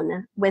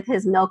down with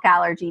his milk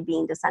allergy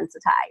being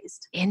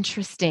desensitized.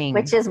 Interesting.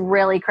 Which is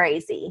really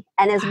crazy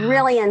and is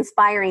really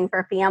inspiring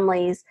for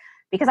families.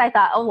 Because I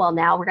thought,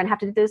 now we're going to have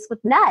to do this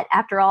with nut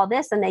after all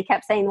this. And they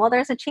kept saying, well,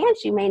 there's a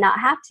chance you may not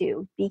have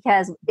to,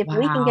 because if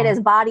we can get his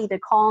body to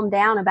calm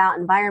down about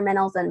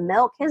environmentals and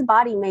milk, his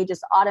body may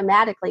just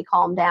automatically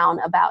calm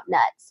down about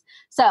nuts.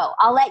 So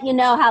I'll let you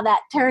know how that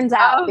turns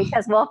out,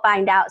 because we'll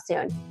find out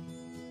soon.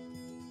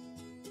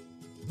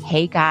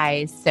 Hey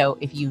guys, so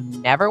if you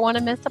never want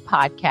to miss a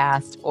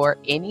podcast or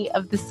any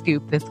of the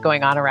scoop that's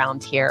going on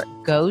around here,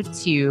 go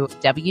to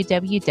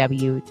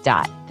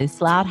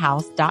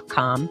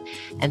www.thisloudhouse.com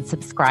and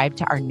subscribe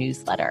to our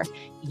newsletter.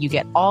 You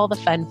get all the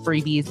fun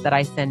freebies that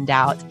I send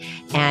out,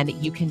 and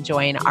you can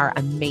join our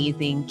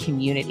amazing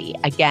community.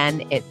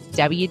 Again, it's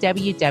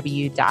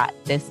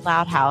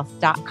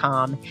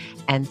www.thisloudhouse.com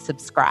and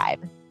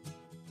subscribe.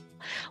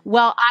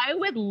 Well, I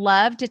would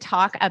love to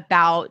talk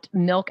about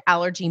Milk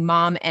Allergy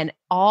Mom and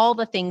all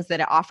the things that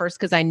it offers,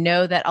 because I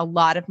know that a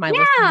lot of my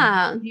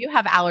listeners do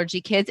have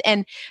allergy kids.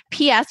 And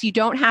P.S., you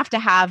don't have to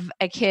have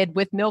a kid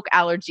with milk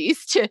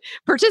allergies to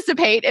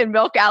participate in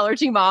Milk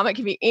Allergy Mom. It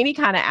can be any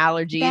kind of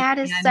allergy. That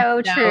is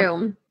so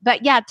true.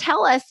 But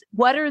tell us,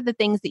 what are the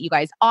things that you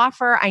guys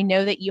offer? I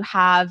know that you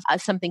have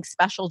something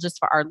special just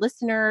for our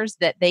listeners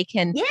that they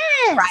can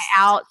try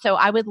out. So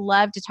I would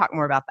love to talk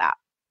more about that.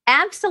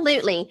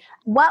 Absolutely.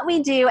 What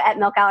we do at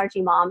Milk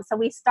Allergy Mom, so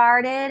we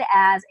started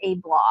as a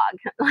blog,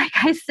 like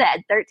I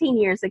said, 13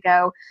 years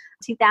ago,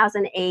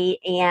 2008.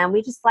 And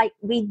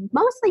we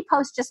mostly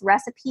post just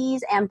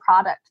recipes and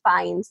product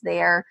finds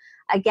there.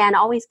 Again,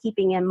 always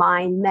keeping in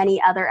mind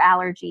many other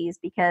allergies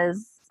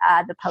because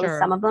the posts,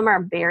 some of them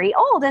are very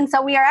old. And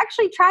so we are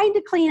actually trying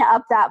to clean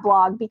up that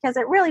blog because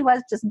it really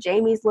was just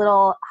Jamie's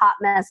little hot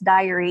mess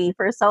diary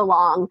for so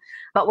long.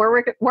 But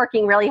we're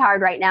working really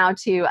hard right now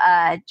to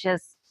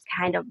just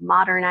kind of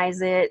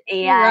modernize it.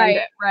 And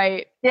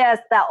right. Yes,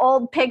 the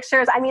old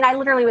pictures. I mean, I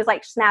literally was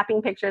like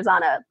snapping pictures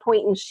on a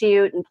point and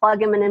shoot and plug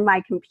them in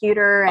my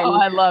computer. And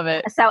I love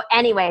it. So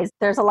anyways,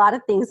 there's a lot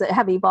of things that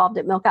have evolved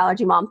at Milk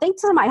Allergy Mom.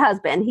 Thanks to my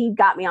husband. He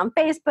got me on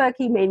Facebook.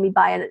 He made me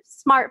buy a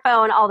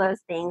smartphone, all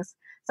those things.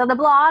 So the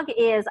blog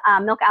is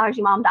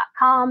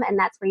milkallergymom.com, and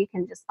that's where you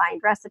can just find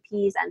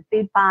recipes and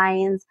food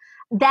finds.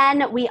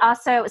 Then we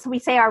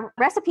say our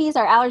recipes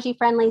are allergy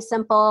friendly,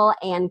 simple,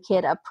 and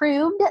kid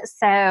approved.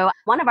 So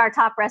one of our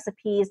top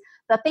recipes,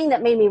 the thing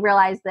that made me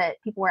realize that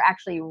people were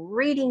actually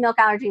reading Milk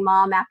Allergy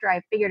Mom after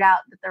I figured out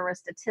that there were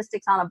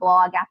statistics on a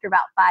blog after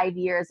about 5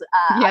 years,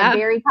 a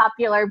very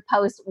popular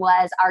post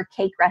was our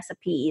cake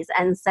recipes.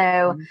 And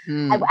so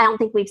I don't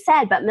think we've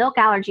said, but milk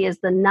allergy is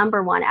the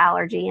number one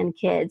allergy in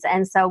kids.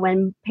 And so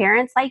when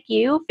parents like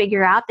you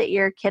figure out that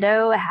your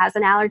kiddo has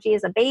an allergy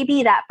as a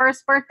baby, that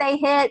first birthday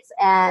hits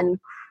and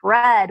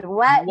crud,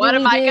 what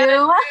am I going to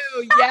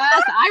do?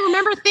 Yes. I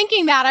remember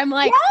thinking that. I'm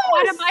like,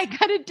 what am I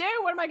going to do?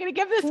 What am I going to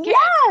give this kid?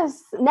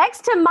 Yes.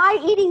 Next to my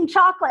eating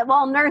chocolate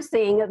while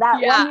nursing, that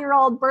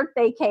 1-year-old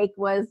birthday cake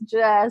was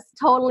just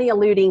totally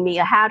eluding me.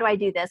 How do I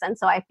do this? And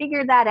so I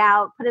figured that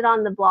out, put it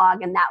on the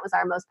blog, and that was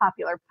our most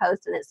popular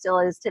post, and it still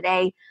is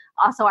today.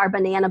 Also, our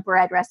banana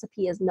bread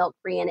recipe is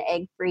milk-free and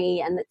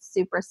egg-free, and it's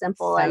super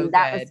simple. And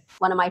that was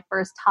one of my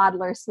first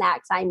toddler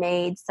snacks I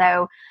made.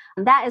 So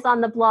that is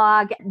on the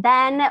blog.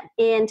 Then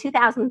in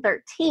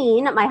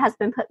 2013, my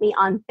husband put me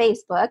on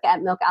Facebook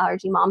at Milk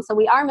Allergy Mom. So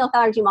we are Milk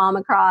Allergy Mom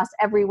across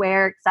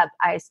everywhere, except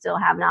I still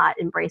have not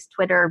embraced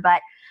Twitter.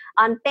 But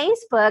on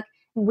Facebook,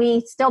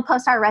 we still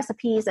post our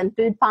recipes and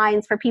food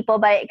finds for people,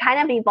 but it kind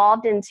of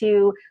evolved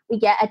into, we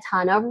get a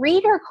ton of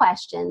reader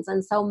questions.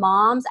 And so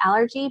moms,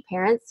 allergy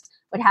parents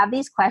would have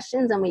these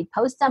questions and we'd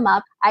post them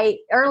up. I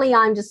early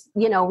on just,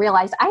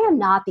 realized I am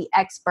not the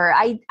expert.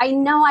 I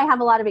know I have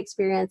a lot of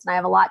experience and I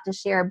have a lot to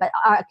share, but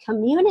our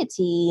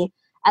community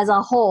as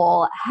a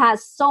whole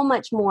has so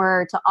much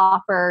more to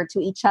offer to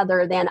each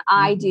other than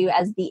I do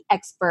as the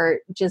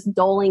expert just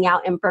doling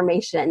out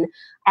information.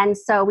 And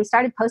so we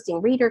started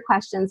posting reader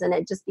questions and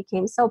it just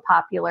became so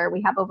popular.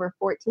 We have over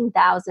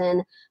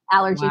 14,000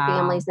 allergy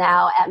families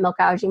now at Milk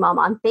Allergy Mom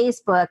on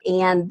Facebook.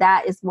 And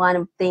that is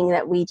one thing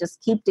that we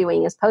just keep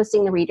doing is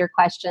posting the reader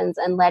questions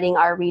and letting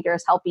our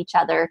readers help each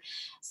other.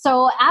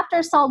 So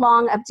after so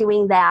long of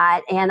doing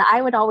that, and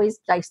I would always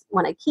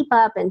want to keep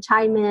up and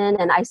chime in,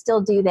 and I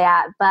still do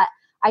that, but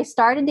I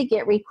started to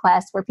get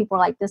requests where people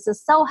were like, this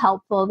is so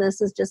helpful. This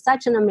is just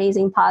such an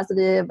amazing,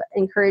 positive,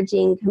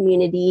 encouraging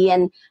community.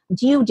 And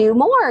do you do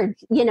more?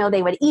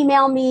 They would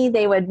email me.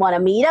 They would want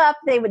to meet up.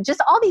 They would just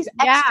all these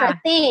extra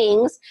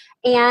things.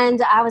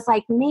 And I was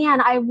like,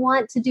 man, I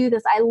want to do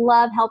this. I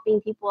love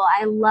helping people.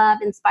 I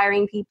love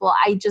inspiring people.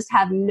 I just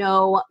have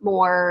no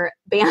more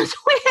bandwidth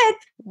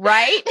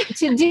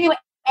to do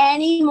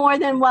any more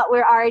than what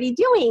we're already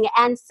doing.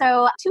 And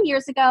so 2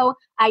 years ago,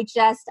 I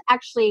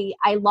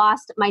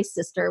lost my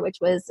sister, which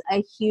was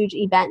a huge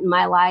event in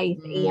my life.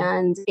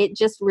 And it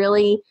just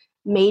really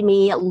made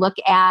me look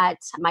at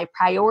my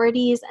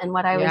priorities and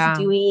what I was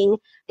doing.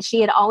 She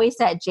had always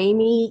said,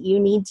 Jamie, you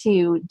need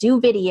to do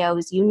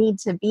videos. You need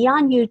to be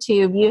on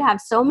YouTube. You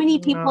have so many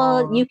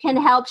people you can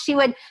help. She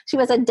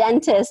was a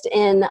dentist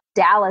in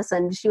Dallas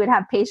and she would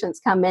have patients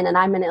come in and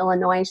I'm in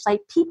Illinois. And she's like,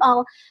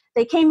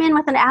 they came in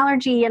with an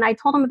allergy and I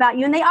told them about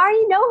you and they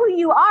already know who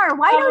you are.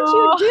 Why don't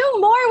you do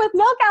more with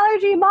Milk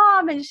Allergy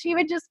Mom? And she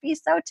would just be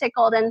so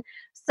tickled. And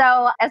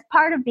so as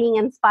part of being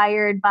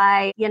inspired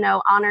by,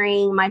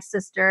 honoring my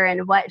sister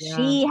and what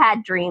she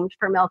had dreamed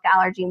for Milk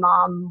Allergy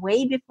Mom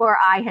way before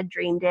I had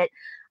dreamed it,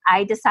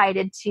 I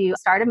decided to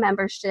start a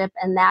membership.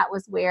 And that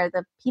was where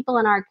the people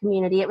in our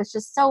community, it was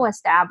just so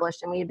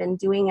established and we had been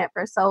doing it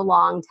for so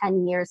long,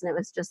 10 years. And it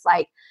was just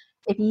like,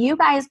 if you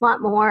guys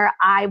want more,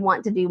 I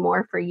want to do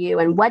more for you.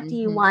 And what do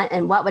you want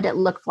and what would it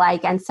look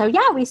like? And so,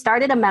 we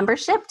started a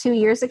membership 2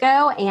 years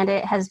ago and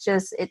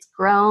it's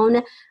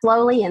grown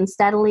slowly and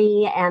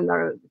steadily. And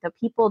the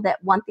people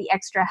that want the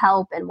extra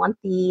help and want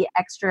the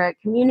extra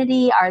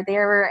community are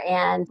there.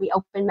 And we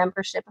open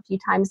membership a few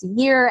times a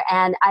year.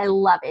 And I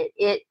love it.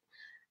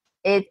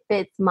 It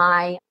fits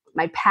my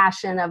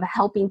passion of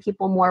helping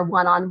people more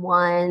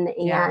one-on-one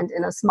and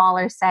in a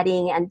smaller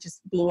setting and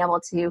just being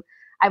able to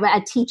I'm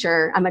a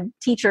teacher. I'm a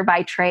teacher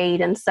by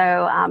trade. And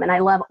so, and I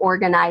love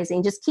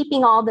organizing, just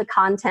keeping all the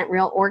content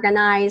real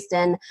organized.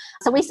 And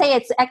so we say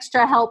it's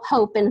extra help,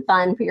 hope, and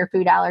fun for your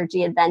food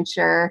allergy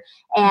adventure.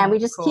 And we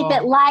just keep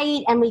it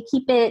light and we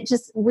keep it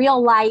just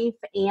real life.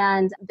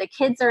 And the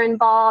kids are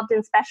involved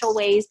in special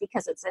ways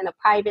because it's in a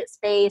private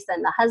space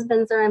and the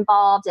husbands are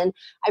involved. And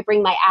I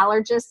bring my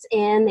allergists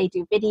in, they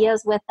do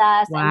videos with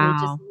us. Wow. And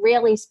we just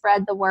really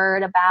spread the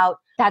word about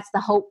that's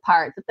the hope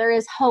part, that there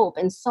is hope.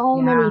 And so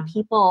many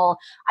people,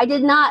 I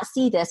did not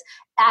see this.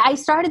 I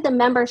started the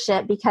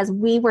membership because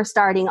we were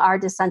starting our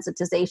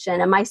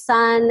desensitization and my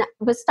son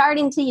was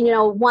starting to,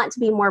 want to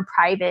be more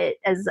private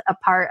as a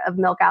part of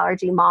Milk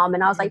Allergy Mom.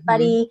 And I was like,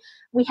 buddy,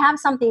 we have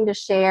something to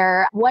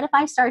share. What if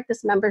I start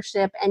this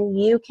membership and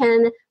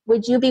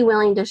would you be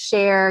willing to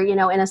share, in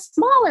a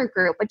smaller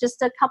group with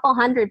just a couple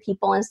hundred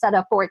people instead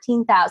of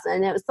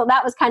 14,000? So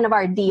that was kind of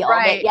our deal.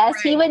 Right,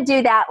 he would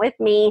do that with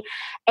me.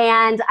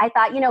 And I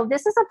thought,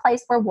 this is a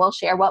place where we'll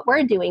share what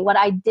we're doing. What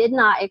I did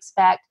not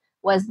expect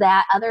was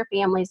that other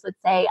families would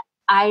say,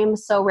 I'm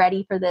so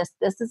ready for this.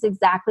 This is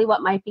exactly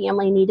what my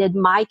family needed.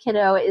 My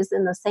kiddo is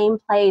in the same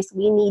place.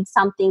 We need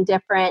something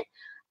different.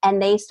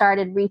 And they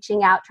started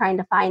reaching out, trying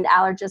to find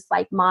allergists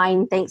like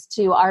mine, thanks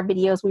to our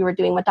videos we were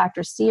doing with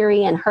Dr.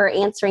 Siri and her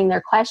answering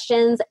their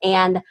questions.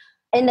 And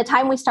in the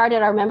time we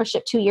started our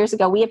membership 2 years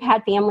ago, we have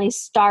had families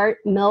start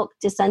milk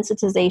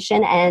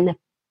desensitization and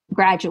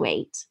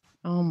graduate.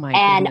 Oh my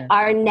and goodness.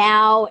 Are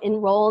now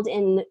enrolled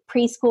in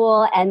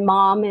preschool, and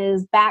mom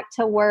is back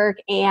to work,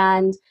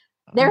 and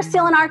they're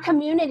still in our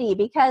community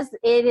because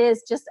it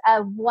is just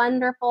a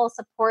wonderful,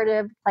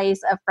 supportive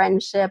place of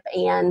friendship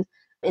and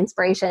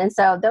inspiration. And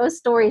so those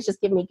stories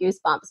just give me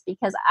goosebumps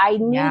because I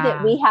knew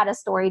that we had a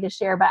story to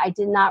share, but I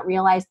did not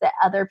realize that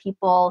other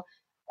people,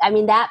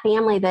 that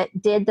family that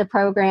did the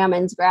program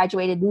and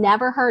graduated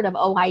never heard of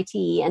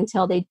OIT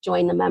until they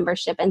joined the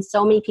membership. And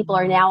so many people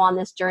are now on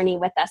this journey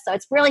with us. So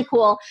it's really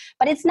cool,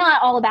 but it's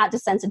not all about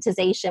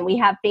desensitization. We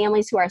have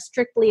families who are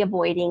strictly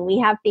avoiding. We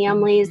have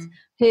families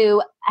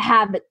who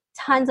have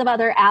tons of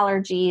other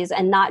allergies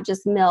and not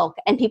just milk.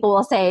 And people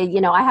will say,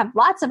 I have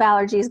lots of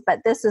allergies, but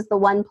this is the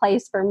one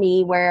place for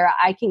me where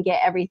I can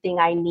get everything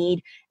I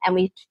need. And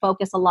we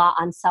focus a lot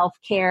on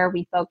self-care.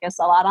 We focus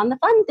a lot on the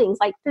fun things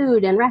like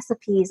food and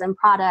recipes and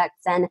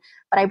products. But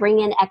I bring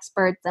in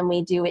experts and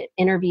we do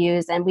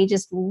interviews, and we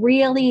just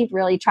really,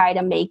 really try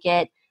to make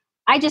it.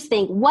 I just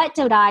think, what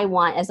did I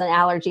want as an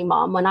allergy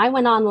mom? When I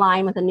went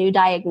online with a new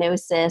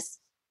diagnosis,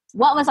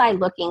 what was I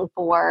looking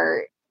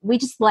for? We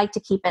just like to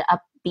keep it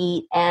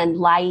upbeat and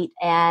light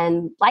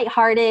and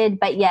lighthearted,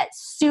 but yet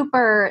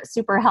super,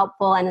 super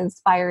helpful and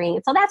inspiring.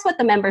 So that's what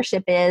the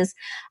membership is.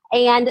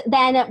 And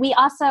then we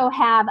also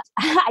have,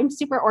 I'm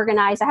super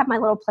organized. I have my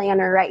little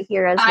planner right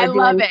here as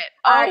we're doing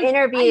our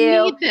interview.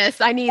 I need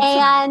this. I need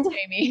some,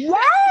 Jamie.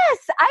 Yes,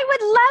 I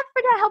would love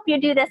to help you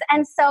do this.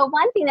 And so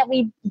one thing that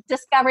we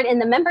discovered in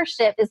the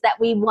membership is that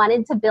we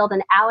wanted to build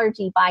an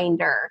allergy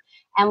binder.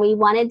 And we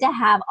wanted to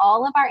have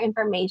all of our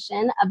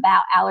information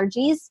about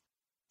allergies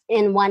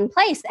in one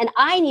place. And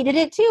I needed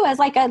it too as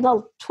like a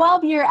little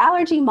 12-year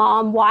allergy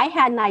mom. Why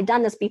hadn't I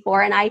done this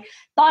before? And I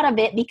thought of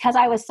it because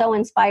I was so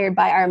inspired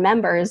by our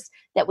members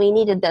that we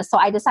needed this. So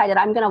I decided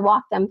I'm going to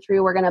walk them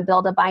through. We're going to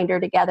build a binder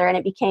together. And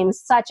it became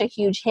such a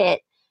huge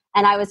hit.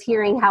 And I was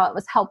hearing how it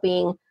was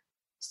helping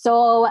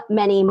so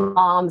many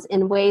moms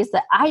in ways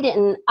that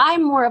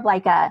I'm more of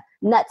like a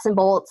nuts and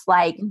bolts,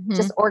 like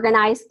just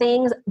organize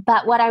things.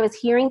 But what I was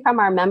hearing from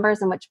our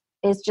members, and which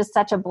is just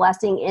such a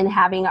blessing in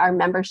having our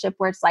membership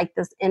where it's like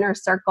this inner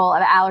circle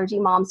of allergy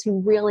moms who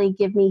really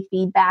give me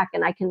feedback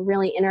and I can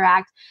really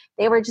interact.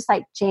 They were just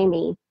like,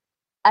 Jamie,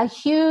 a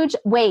huge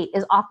weight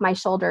is off my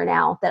shoulder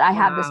now that I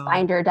have this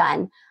binder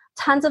done.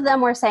 Tons of them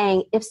were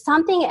saying, if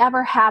something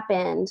ever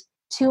happened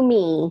to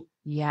me,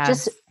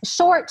 just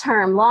short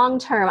term, long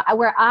term,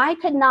 where I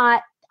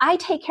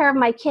take care of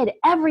my kid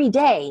every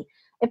day.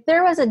 If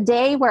there was a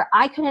day where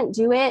I couldn't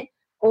do it,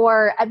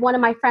 or one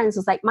of my friends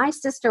was like, my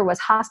sister was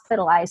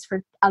hospitalized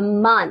for a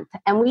month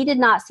and we did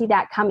not see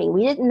that coming.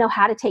 We didn't know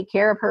how to take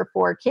care of her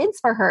 4 kids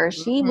for her.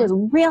 She was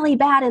really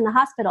bad in the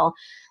hospital.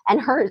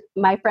 And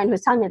my friend who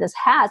was telling me this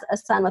has a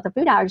son with a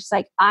food allergy. She's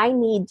like, I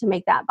need to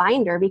make that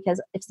binder because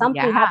if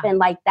something happened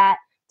like that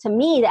to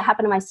me, that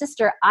happened to my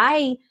sister,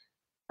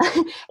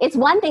 it's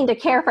one thing to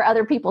care for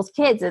other people's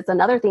kids. It's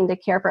another thing to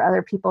care for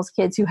other people's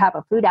kids who have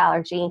a food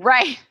allergy.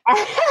 Right.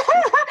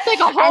 It's like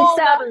a whole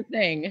other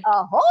thing.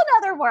 A whole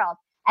other world.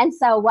 And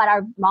so what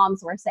our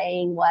moms were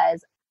saying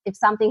was, if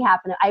something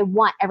happened, I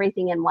want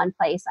everything in one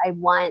place. I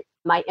want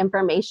my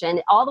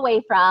information all the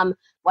way from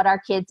what our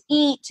kids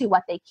eat to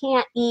what they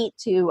can't eat,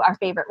 to our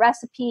favorite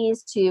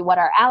recipes, to what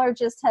our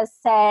allergist has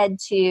said,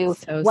 to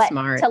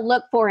to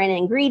look for in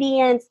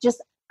ingredients.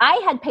 Just,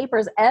 I had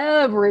papers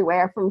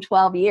everywhere from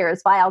 12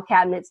 years, file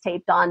cabinets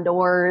taped on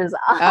doors.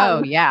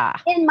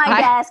 In my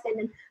desk.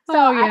 And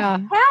I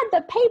had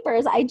the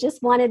papers. I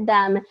just wanted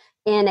them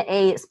in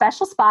a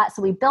special spot.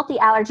 So we built the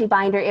allergy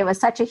binder. It was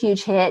such a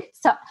huge hit.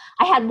 So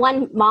I had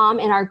one mom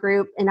in our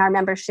group, in our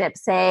membership,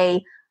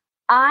 say,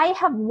 I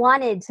have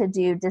wanted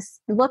to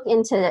look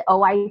into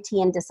OIT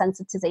and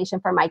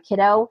desensitization for my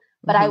kiddo,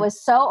 but I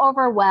was so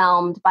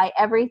overwhelmed by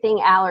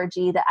everything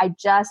allergy that I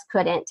just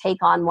couldn't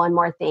take on one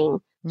more thing.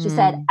 She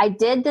said, I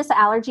did this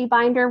allergy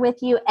binder with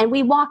you and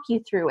we walk you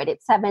through it.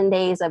 It's 7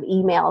 days of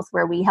emails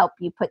where we help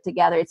you put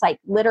together. It's like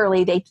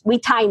literally we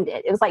timed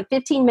it. It was like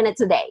 15 minutes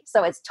a day.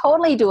 So it's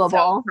totally doable.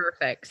 So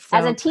perfect. So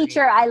as a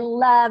teacher, I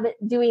love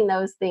doing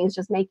those things,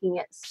 just making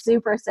it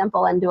super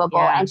simple and doable.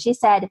 Yeah. And she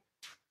said,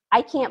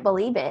 I can't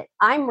believe it.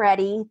 I'm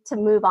ready to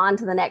move on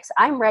to the next.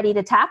 I'm ready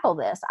to tackle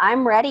this.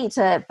 I'm ready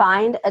to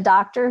find a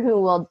doctor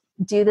who will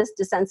do this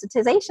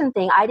desensitization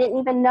thing. I didn't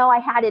even know I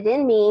had it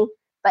in me.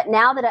 But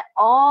now that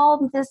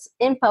all this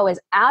info is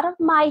out of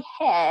my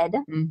head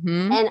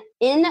and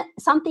in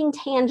something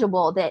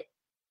tangible that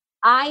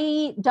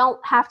I don't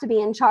have to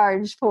be in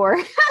charge for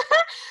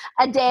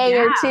a day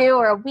or two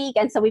or a week.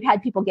 And so we've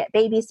had people get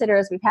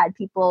babysitters. We've had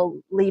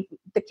people leave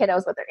the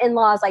kiddos with their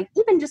in-laws, like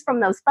even just from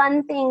those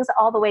fun things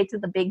all the way to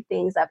the big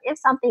things of if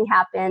something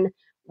happened,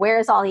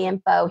 where's all the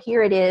info?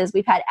 Here it is.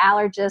 We've had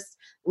allergists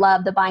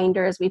love the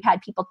binders. We've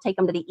had people take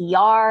them to the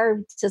ER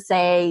to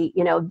say,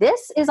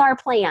 this is our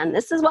plan.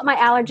 This is what my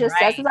allergist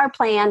says is our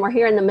plan. We're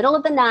here in the middle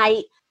of the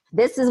night.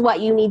 This is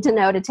what you need to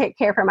know to take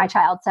care for my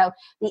child. So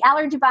the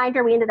allergy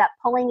binder, we ended up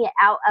pulling it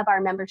out of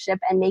our membership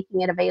and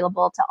making it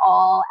available to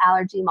all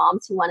allergy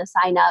moms who want to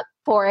sign up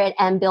for it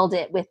and build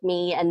it with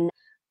me. And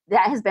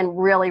that has been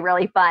really,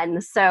 really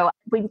fun. So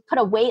we put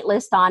a wait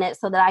list on it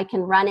so that I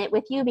can run it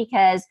with you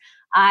because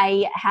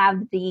I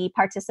have the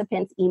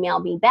participants email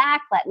me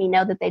back, let me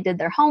know that they did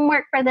their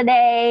homework for the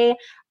day.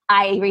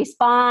 I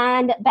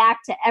respond back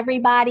to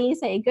everybody,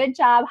 say, good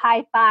job,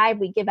 high five.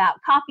 We give out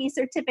coffee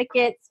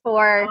certificates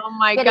for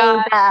getting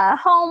the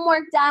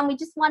homework done. We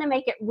just want to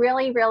make it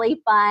really,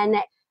 really fun.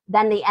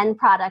 Then the end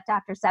product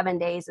after 7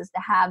 days is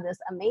to have this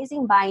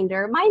amazing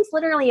binder. Mine's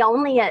literally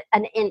only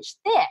an inch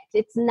thick.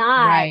 It's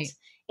not,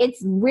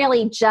 it's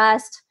really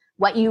just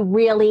what you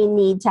really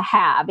need to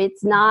have.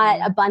 It's not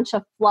a bunch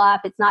of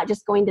fluff. It's not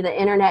just going to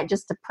the internet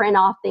just to print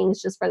off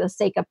things just for the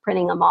sake of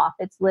printing them off.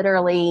 It's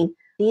literally,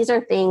 these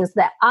are things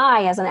that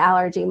I, as an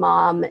allergy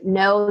mom,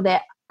 know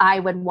that I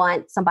would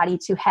want somebody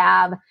to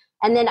have.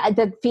 And then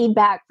the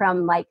feedback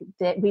from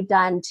we've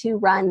done 2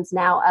 runs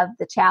now of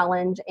the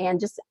challenge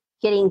and just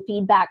getting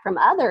feedback from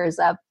others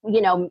of,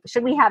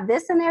 should we have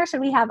this in there?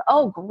 Should we have,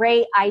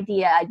 great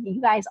idea.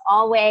 You guys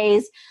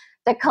always,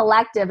 the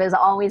collective is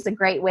always a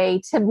great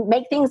way to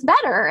make things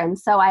better. And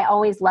so I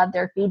always love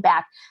their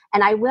feedback.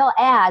 And I will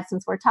add,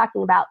 since we're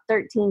talking about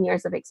 13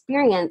 years of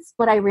experience,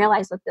 what I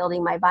realized with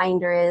building my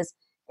binder is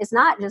it's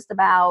not just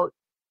about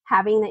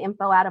having the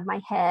info out of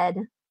my head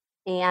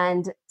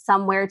and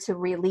somewhere to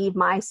relieve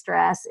my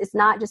stress. It's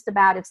not just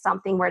about if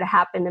something were to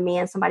happen to me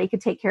and somebody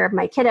could take care of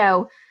my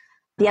kiddo.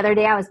 The other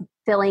day I was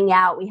filling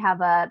out, we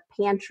have a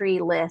pantry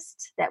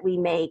list that we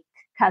make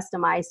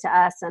customized to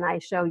us, and I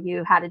show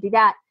you how to do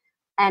that.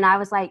 And I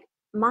was like,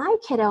 my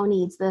kiddo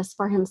needs this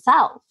for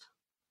himself.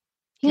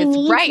 He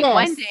needs this.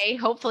 One day,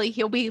 hopefully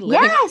he'll be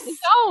living on his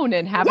own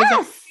and have his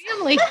own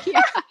family.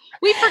 Yeah.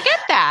 We forget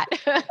that.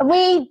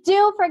 We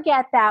do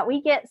forget that.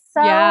 We get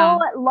so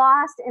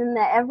lost in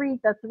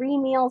the 3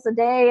 meals a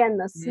day and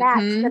the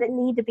snacks that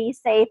need to be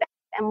safe.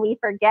 And we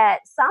forget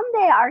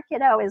someday our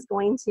kiddo is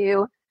going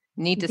to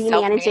need to be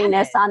managing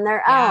this on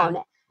their own.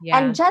 Yeah.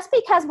 And just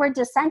because we're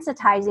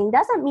desensitizing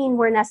doesn't mean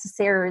we're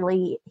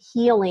necessarily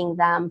healing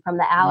them from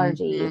the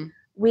allergy.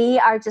 We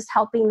are just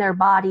helping their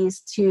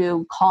bodies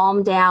to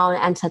calm down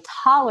and to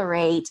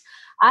tolerate.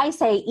 I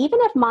say, even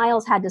if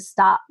Miles had to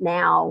stop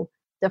now,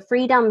 the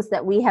freedoms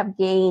that we have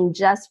gained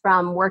just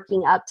from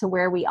working up to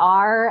where we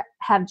are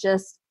have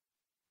just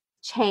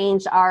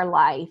changed our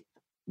life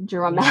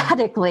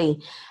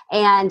dramatically.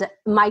 And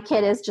my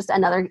kid is just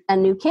a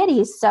new kid.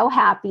 He's so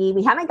happy.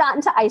 We haven't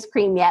gotten to ice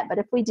cream yet, but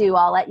if we do,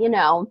 I'll let you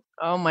know.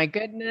 Oh my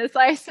goodness.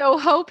 I so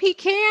hope he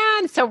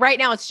can. So right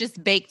now it's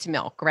just baked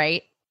milk,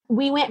 right?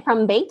 We went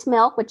from baked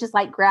milk, which is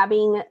like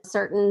grabbing a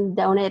certain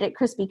donut at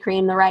Krispy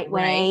Kreme the right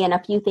way, and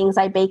a few things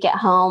I bake at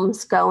home,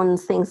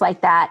 scones, things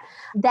like that.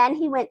 Then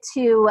he went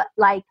to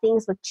like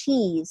things with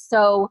cheese.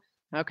 So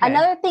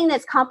another thing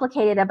that's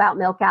complicated about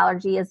milk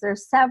allergy is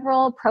there's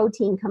several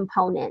protein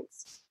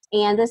components.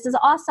 And this is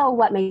also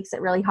what makes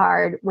it really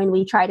hard when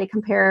we try to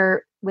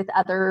compare with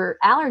other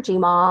allergy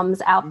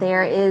moms out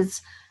there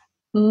is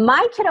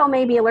my kiddo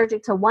may be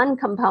allergic to one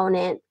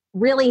component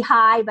really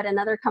high, but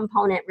another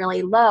component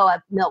really low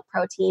of milk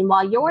protein,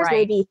 while yours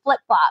may be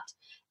flip-flopped.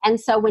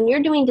 And so when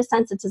you're doing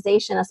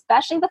desensitization,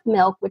 especially with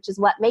milk, which is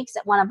what makes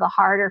it one of the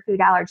harder food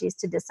allergies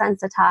to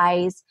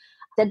desensitize,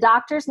 the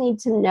doctors need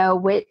to know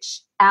which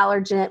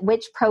allergen,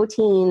 which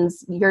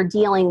proteins you're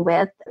dealing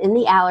with in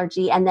the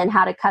allergy, and then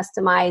how to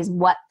customize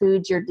what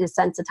foods you're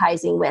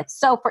desensitizing with.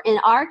 So in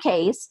our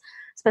case,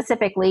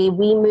 specifically,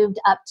 we moved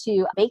up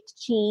to baked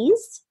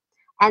cheese.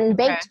 And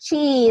baked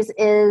cheese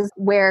is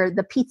where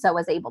the pizza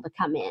was able to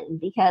come in,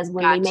 because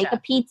when we make a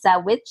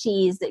pizza with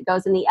cheese, it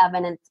goes in the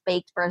oven and it's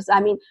baked first.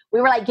 I mean,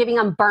 we were like giving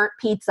them burnt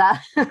pizza.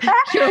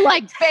 You're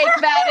like, bake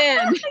that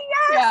in. Yes.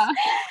 Yeah.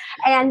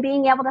 and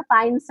being able to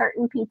find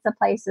certain pizza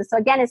places. So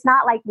again, it's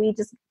not like we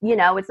just,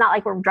 it's not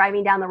like we're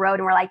driving down the road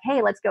and we're like,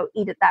 hey, let's go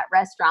eat at that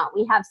restaurant.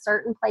 We have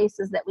certain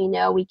places that we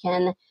know we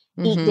can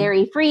eat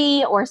dairy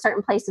free, or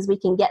certain places we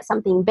can get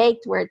something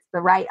baked where it's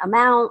the right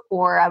amount,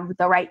 or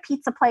the right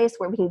pizza place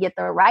where we can get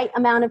the right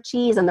amount of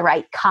cheese and the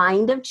right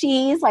kind of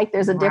cheese. Like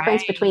there's a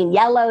difference between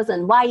yellows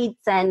and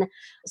whites. And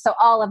so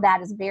all of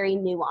that is very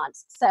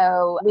nuanced.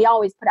 So we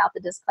always put out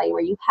the disclaimer,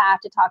 you have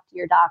to talk to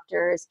your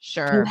doctors.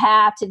 Sure. You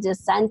have to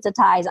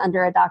desensitize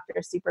under a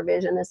doctor's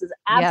supervision. This is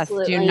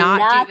absolutely do not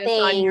nothing do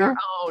this on your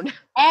own.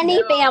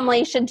 Any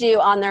family should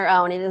do on their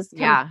own. It is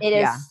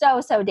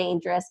so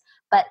dangerous,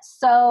 but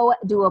so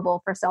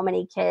doable for so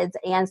many kids.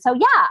 And so,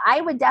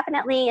 I would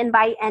definitely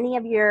invite any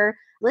of your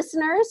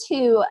listeners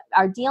who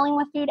are dealing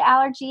with food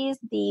allergies.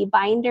 The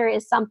binder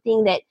is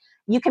something that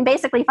you can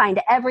basically find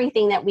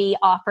everything that we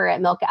offer at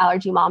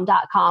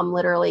milkallergymom.com,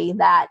 literally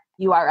that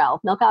URL,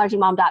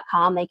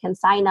 milkallergymom.com. They can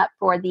sign up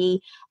for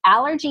the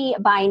Allergy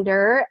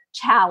Binder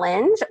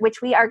Challenge,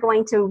 which we are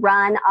going to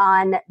run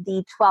on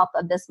the 12th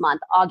of this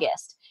month,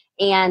 August.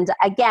 And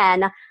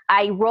again,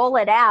 I roll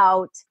it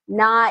out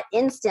not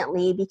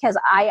instantly because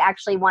I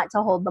actually want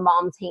to hold the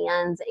mom's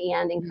hands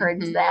and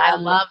encourage them. I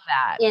love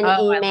that. In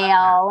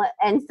email.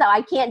 And so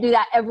I can't do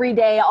that every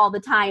day all the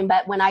time.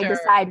 But when I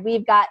decide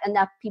we've got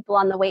enough people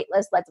on the wait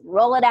list, let's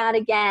roll it out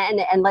again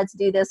and let's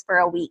do this for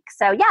a week.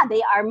 So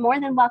they are more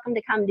than welcome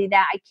to come do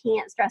that. I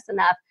can't stress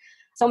enough.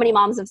 So many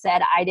moms have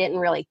said, I didn't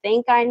really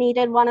think I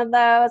needed one of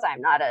those. I'm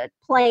not a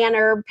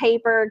planner,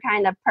 paper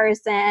kind of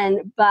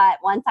person. But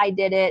once I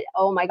did it,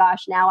 oh my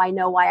gosh, now I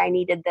know why I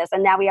needed this.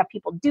 And now we have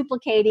people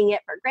duplicating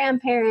it for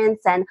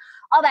grandparents and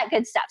all that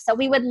good stuff. So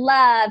we would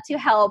love to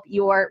help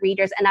your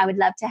readers, and I would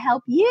love to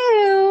help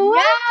you.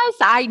 Yes,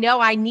 I know.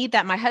 I need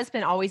that. My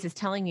husband always is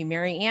telling me,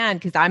 Mary Ann,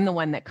 because I'm the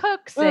one that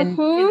cooks and,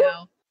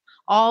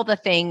 all the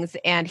things.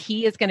 And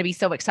he is going to be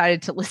so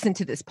excited to listen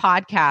to this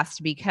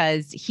podcast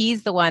because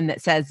he's the one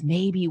that says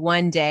maybe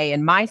one day,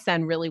 and my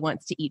son really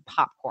wants to eat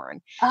popcorn.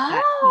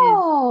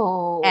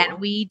 And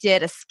we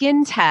did a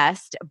skin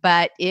test,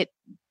 but it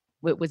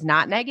was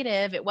not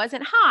negative. It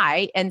wasn't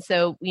high. And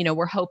so,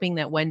 we're hoping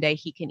that one day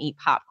he can eat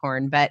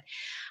popcorn. But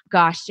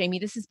gosh, Jamie,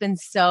 this has been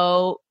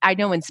so, I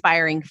know,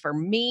 inspiring for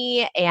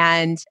me.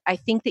 And I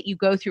think that you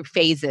go through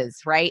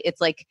phases, right?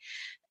 It's like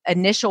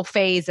initial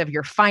phase of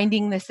you're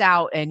finding this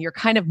out and you're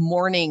kind of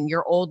mourning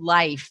your old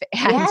life.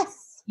 And,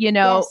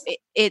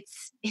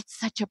 it's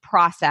such a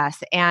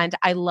process. And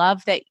I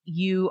love that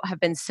you have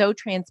been so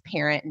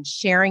transparent and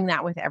sharing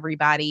that with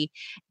everybody.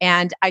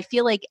 And I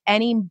feel like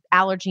any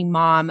allergy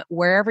mom,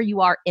 wherever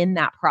you are in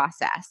that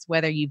process,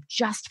 whether you've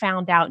just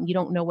found out and you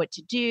don't know what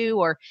to do,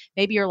 or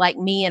maybe you're like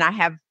me and I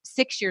have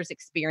 6 years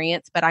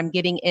experience, but I'm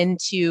getting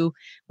into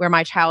where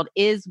my child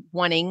is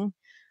wanting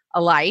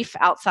a life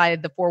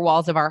outside the four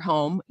walls of our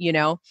home,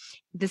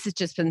 this has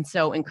just been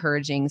so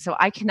encouraging. So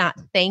I cannot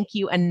thank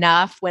you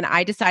enough. When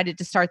I decided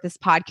to start this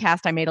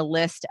podcast, I made a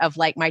list of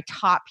like my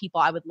top people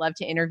I would love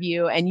to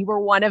interview, and you were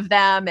one of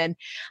them. And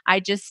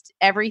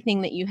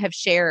everything that you have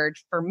shared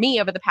for me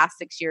over the past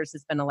 6 years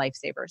has been a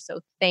lifesaver. So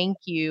thank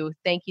you.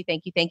 Thank you.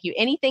 Thank you. Thank you.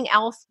 Anything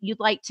else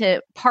you'd like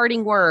to,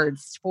 parting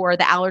words for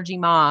the allergy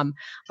mom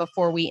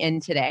before we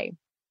end today?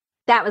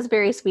 That was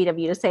very sweet of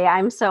you to say.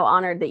 I'm so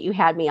honored that you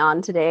had me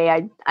on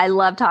today. I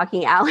love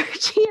talking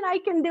allergy, and I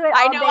can do it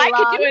all day long. I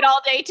could do it all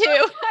day too.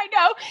 I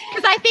know,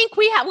 because I think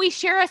we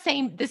share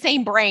the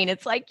same brain.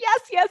 It's like,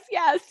 yes.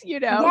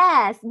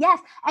 Yes.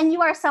 And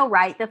you are so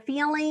right. The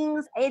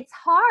feelings, it's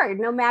hard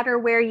no matter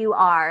where you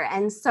are.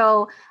 And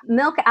so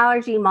Milk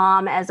Allergy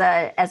Mom as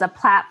a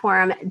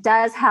platform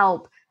does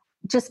help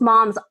just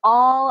moms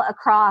all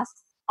across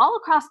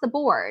the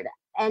board.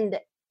 And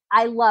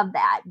I love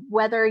that.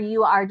 Whether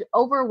you are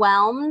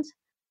overwhelmed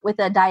with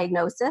a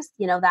diagnosis,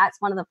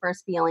 that's one of the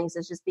first feelings,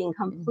 is just being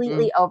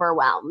completely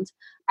overwhelmed.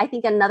 I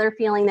think another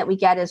feeling that we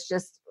get is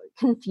just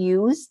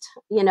confused.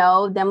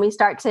 Then we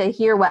start to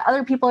hear what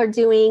other people are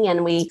doing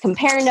and we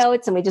compare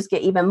notes and we just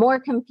get even more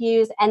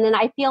confused. And then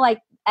I feel like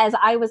as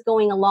I was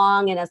going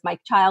along and as my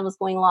child was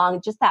going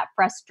along, just that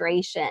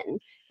frustration.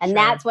 And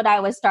that's what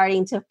I was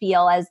starting to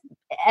feel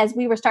as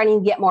we were starting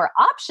to get more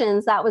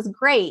options. That was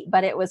great,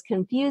 but it was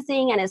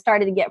confusing and it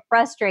started to get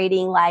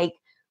frustrating. Like,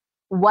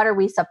 what are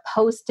we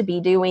supposed to be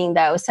doing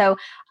though? So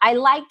I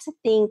like to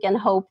think and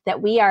hope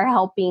that we are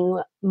helping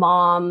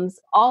moms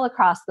all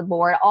across the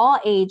board, all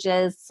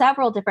ages,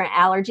 several different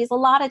allergies. A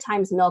lot of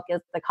times milk is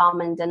the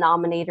common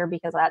denominator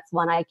because that's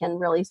one I can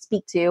really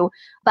speak to.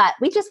 But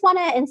we just want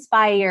to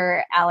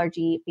inspire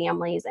allergy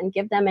families and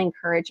give them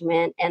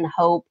encouragement and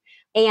hope.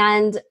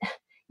 And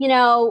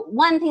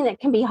one thing that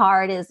can be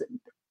hard is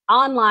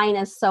online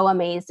is so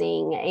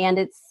amazing, and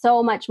it's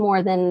so much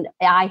more than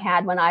I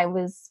had when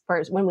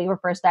we were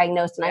first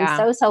diagnosed. And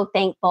I'm so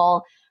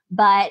thankful,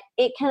 but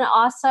it can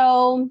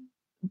also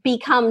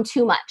become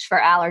too much for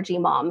allergy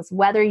moms,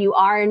 whether you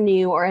are a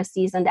new or a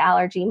seasoned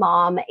allergy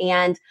mom.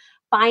 And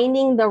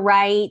finding the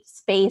right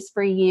space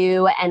for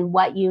you and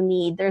what you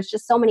need. There's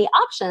just so many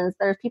options.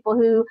 There's people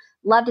who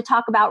love to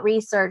talk about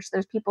research.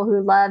 There's people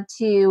who love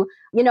to,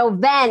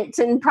 vent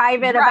in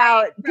private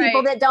about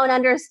people that don't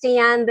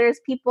understand. There's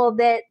people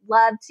that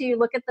love to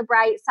look at the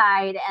bright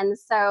side. And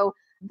so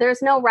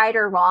there's no right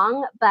or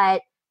wrong,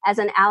 but as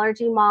an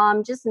allergy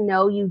mom, just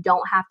know you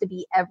don't have to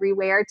be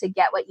everywhere to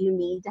get what you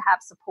need to have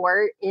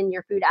support in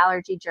your food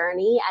allergy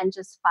journey, and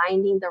just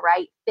finding the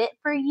right fit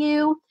for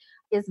you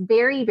is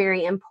very,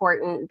 very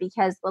important,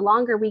 because the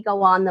longer we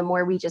go on, the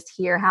more we just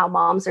hear how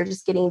moms are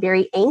just getting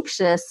very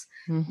anxious.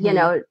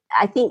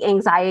 I think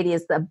anxiety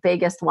is the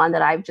biggest one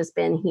that I've just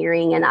been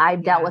hearing, and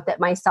I've dealt with it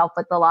myself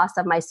with the loss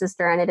of my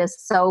sister, and it is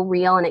so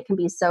real and it can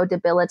be so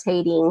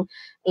debilitating.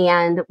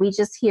 And we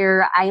just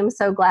hear, I am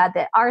so glad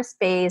that our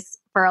space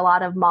for a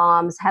lot of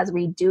moms has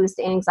reduced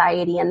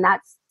anxiety. And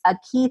that's a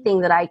key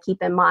thing that I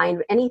keep in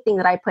mind. Anything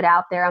that I put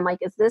out there, I'm like,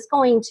 is this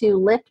going to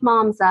lift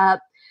moms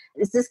up?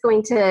 Is this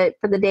going to,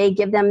 for the day,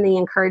 give them the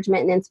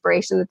encouragement and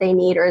inspiration that they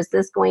need? Or is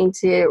this going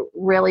to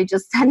really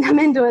just send them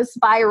into a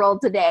spiral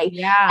today?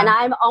 Yeah. And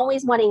I'm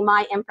always wanting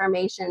my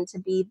information to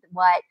be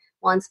what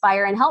will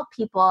inspire and help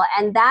people.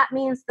 And that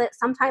means that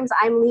sometimes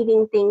I'm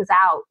leaving things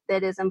out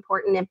that is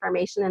important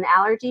information in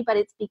allergy, but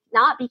it's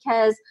not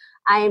because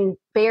I'm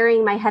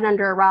burying my head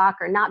under a rock,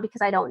 or not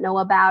because I don't know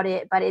about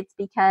it, but it's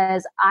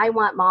because I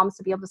want moms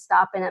to be able to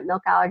stop in at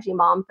Milk Allergy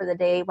Mom for the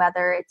day,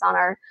 whether it's on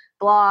our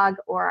blog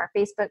or our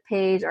Facebook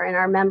page or in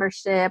our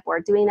membership or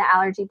doing the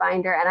allergy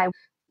binder. And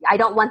I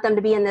don't want them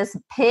to be in this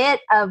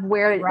pit of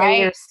where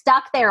they're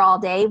stuck there all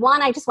day.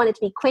 One, I just want it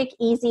to be quick,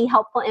 easy,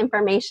 helpful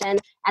information.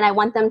 And I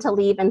want them to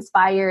leave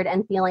inspired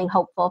and feeling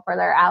hopeful for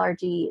their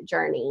allergy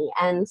journey.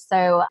 And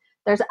so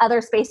there's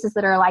other spaces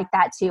that are like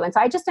that too. And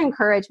so I just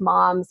encourage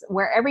moms,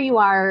 wherever you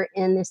are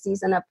in this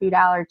season of food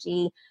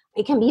allergy,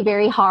 it can be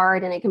very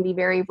hard and it can be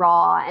very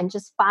raw, and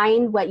just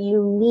find what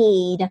you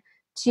need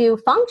to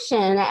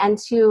function and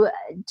to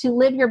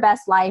live your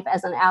best life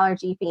as an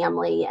allergy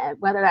family,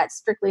 whether that's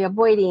strictly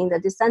avoiding, the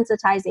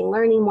desensitizing,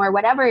 learning more,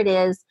 whatever it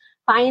is.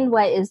 Find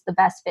what is the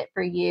best fit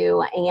for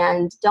you,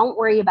 and don't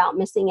worry about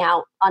missing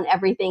out on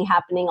everything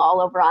happening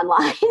all over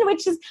online,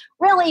 which is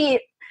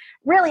really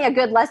a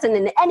good lesson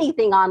in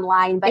anything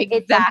online, but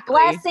It's a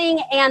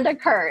blessing and a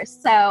curse.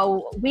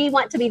 So we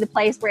want to be the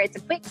place where it's a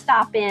quick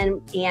stop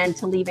in and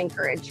to leave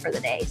encouraged for the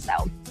day. So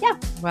yeah.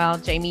 Well,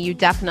 Jamie, you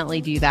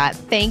definitely do that.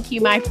 Thank you,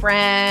 my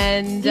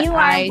friend. You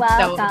are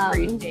welcome. So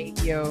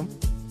appreciate you.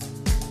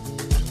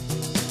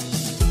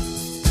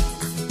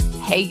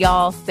 Hey,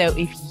 y'all. So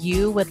if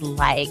you would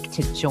like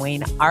to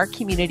join our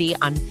community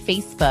on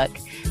Facebook,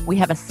 we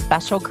have a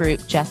special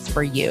group just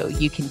for you.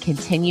 You can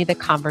continue the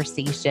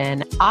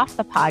conversation off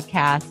the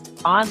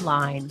podcast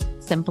online.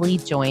 Simply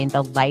join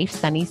the Life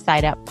Sunny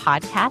Side Up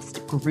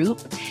podcast group.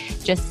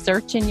 Just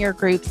search in your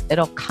groups.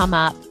 It'll come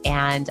up,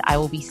 and I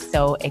will be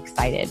so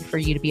excited for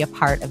you to be a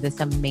part of this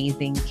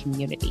amazing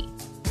community.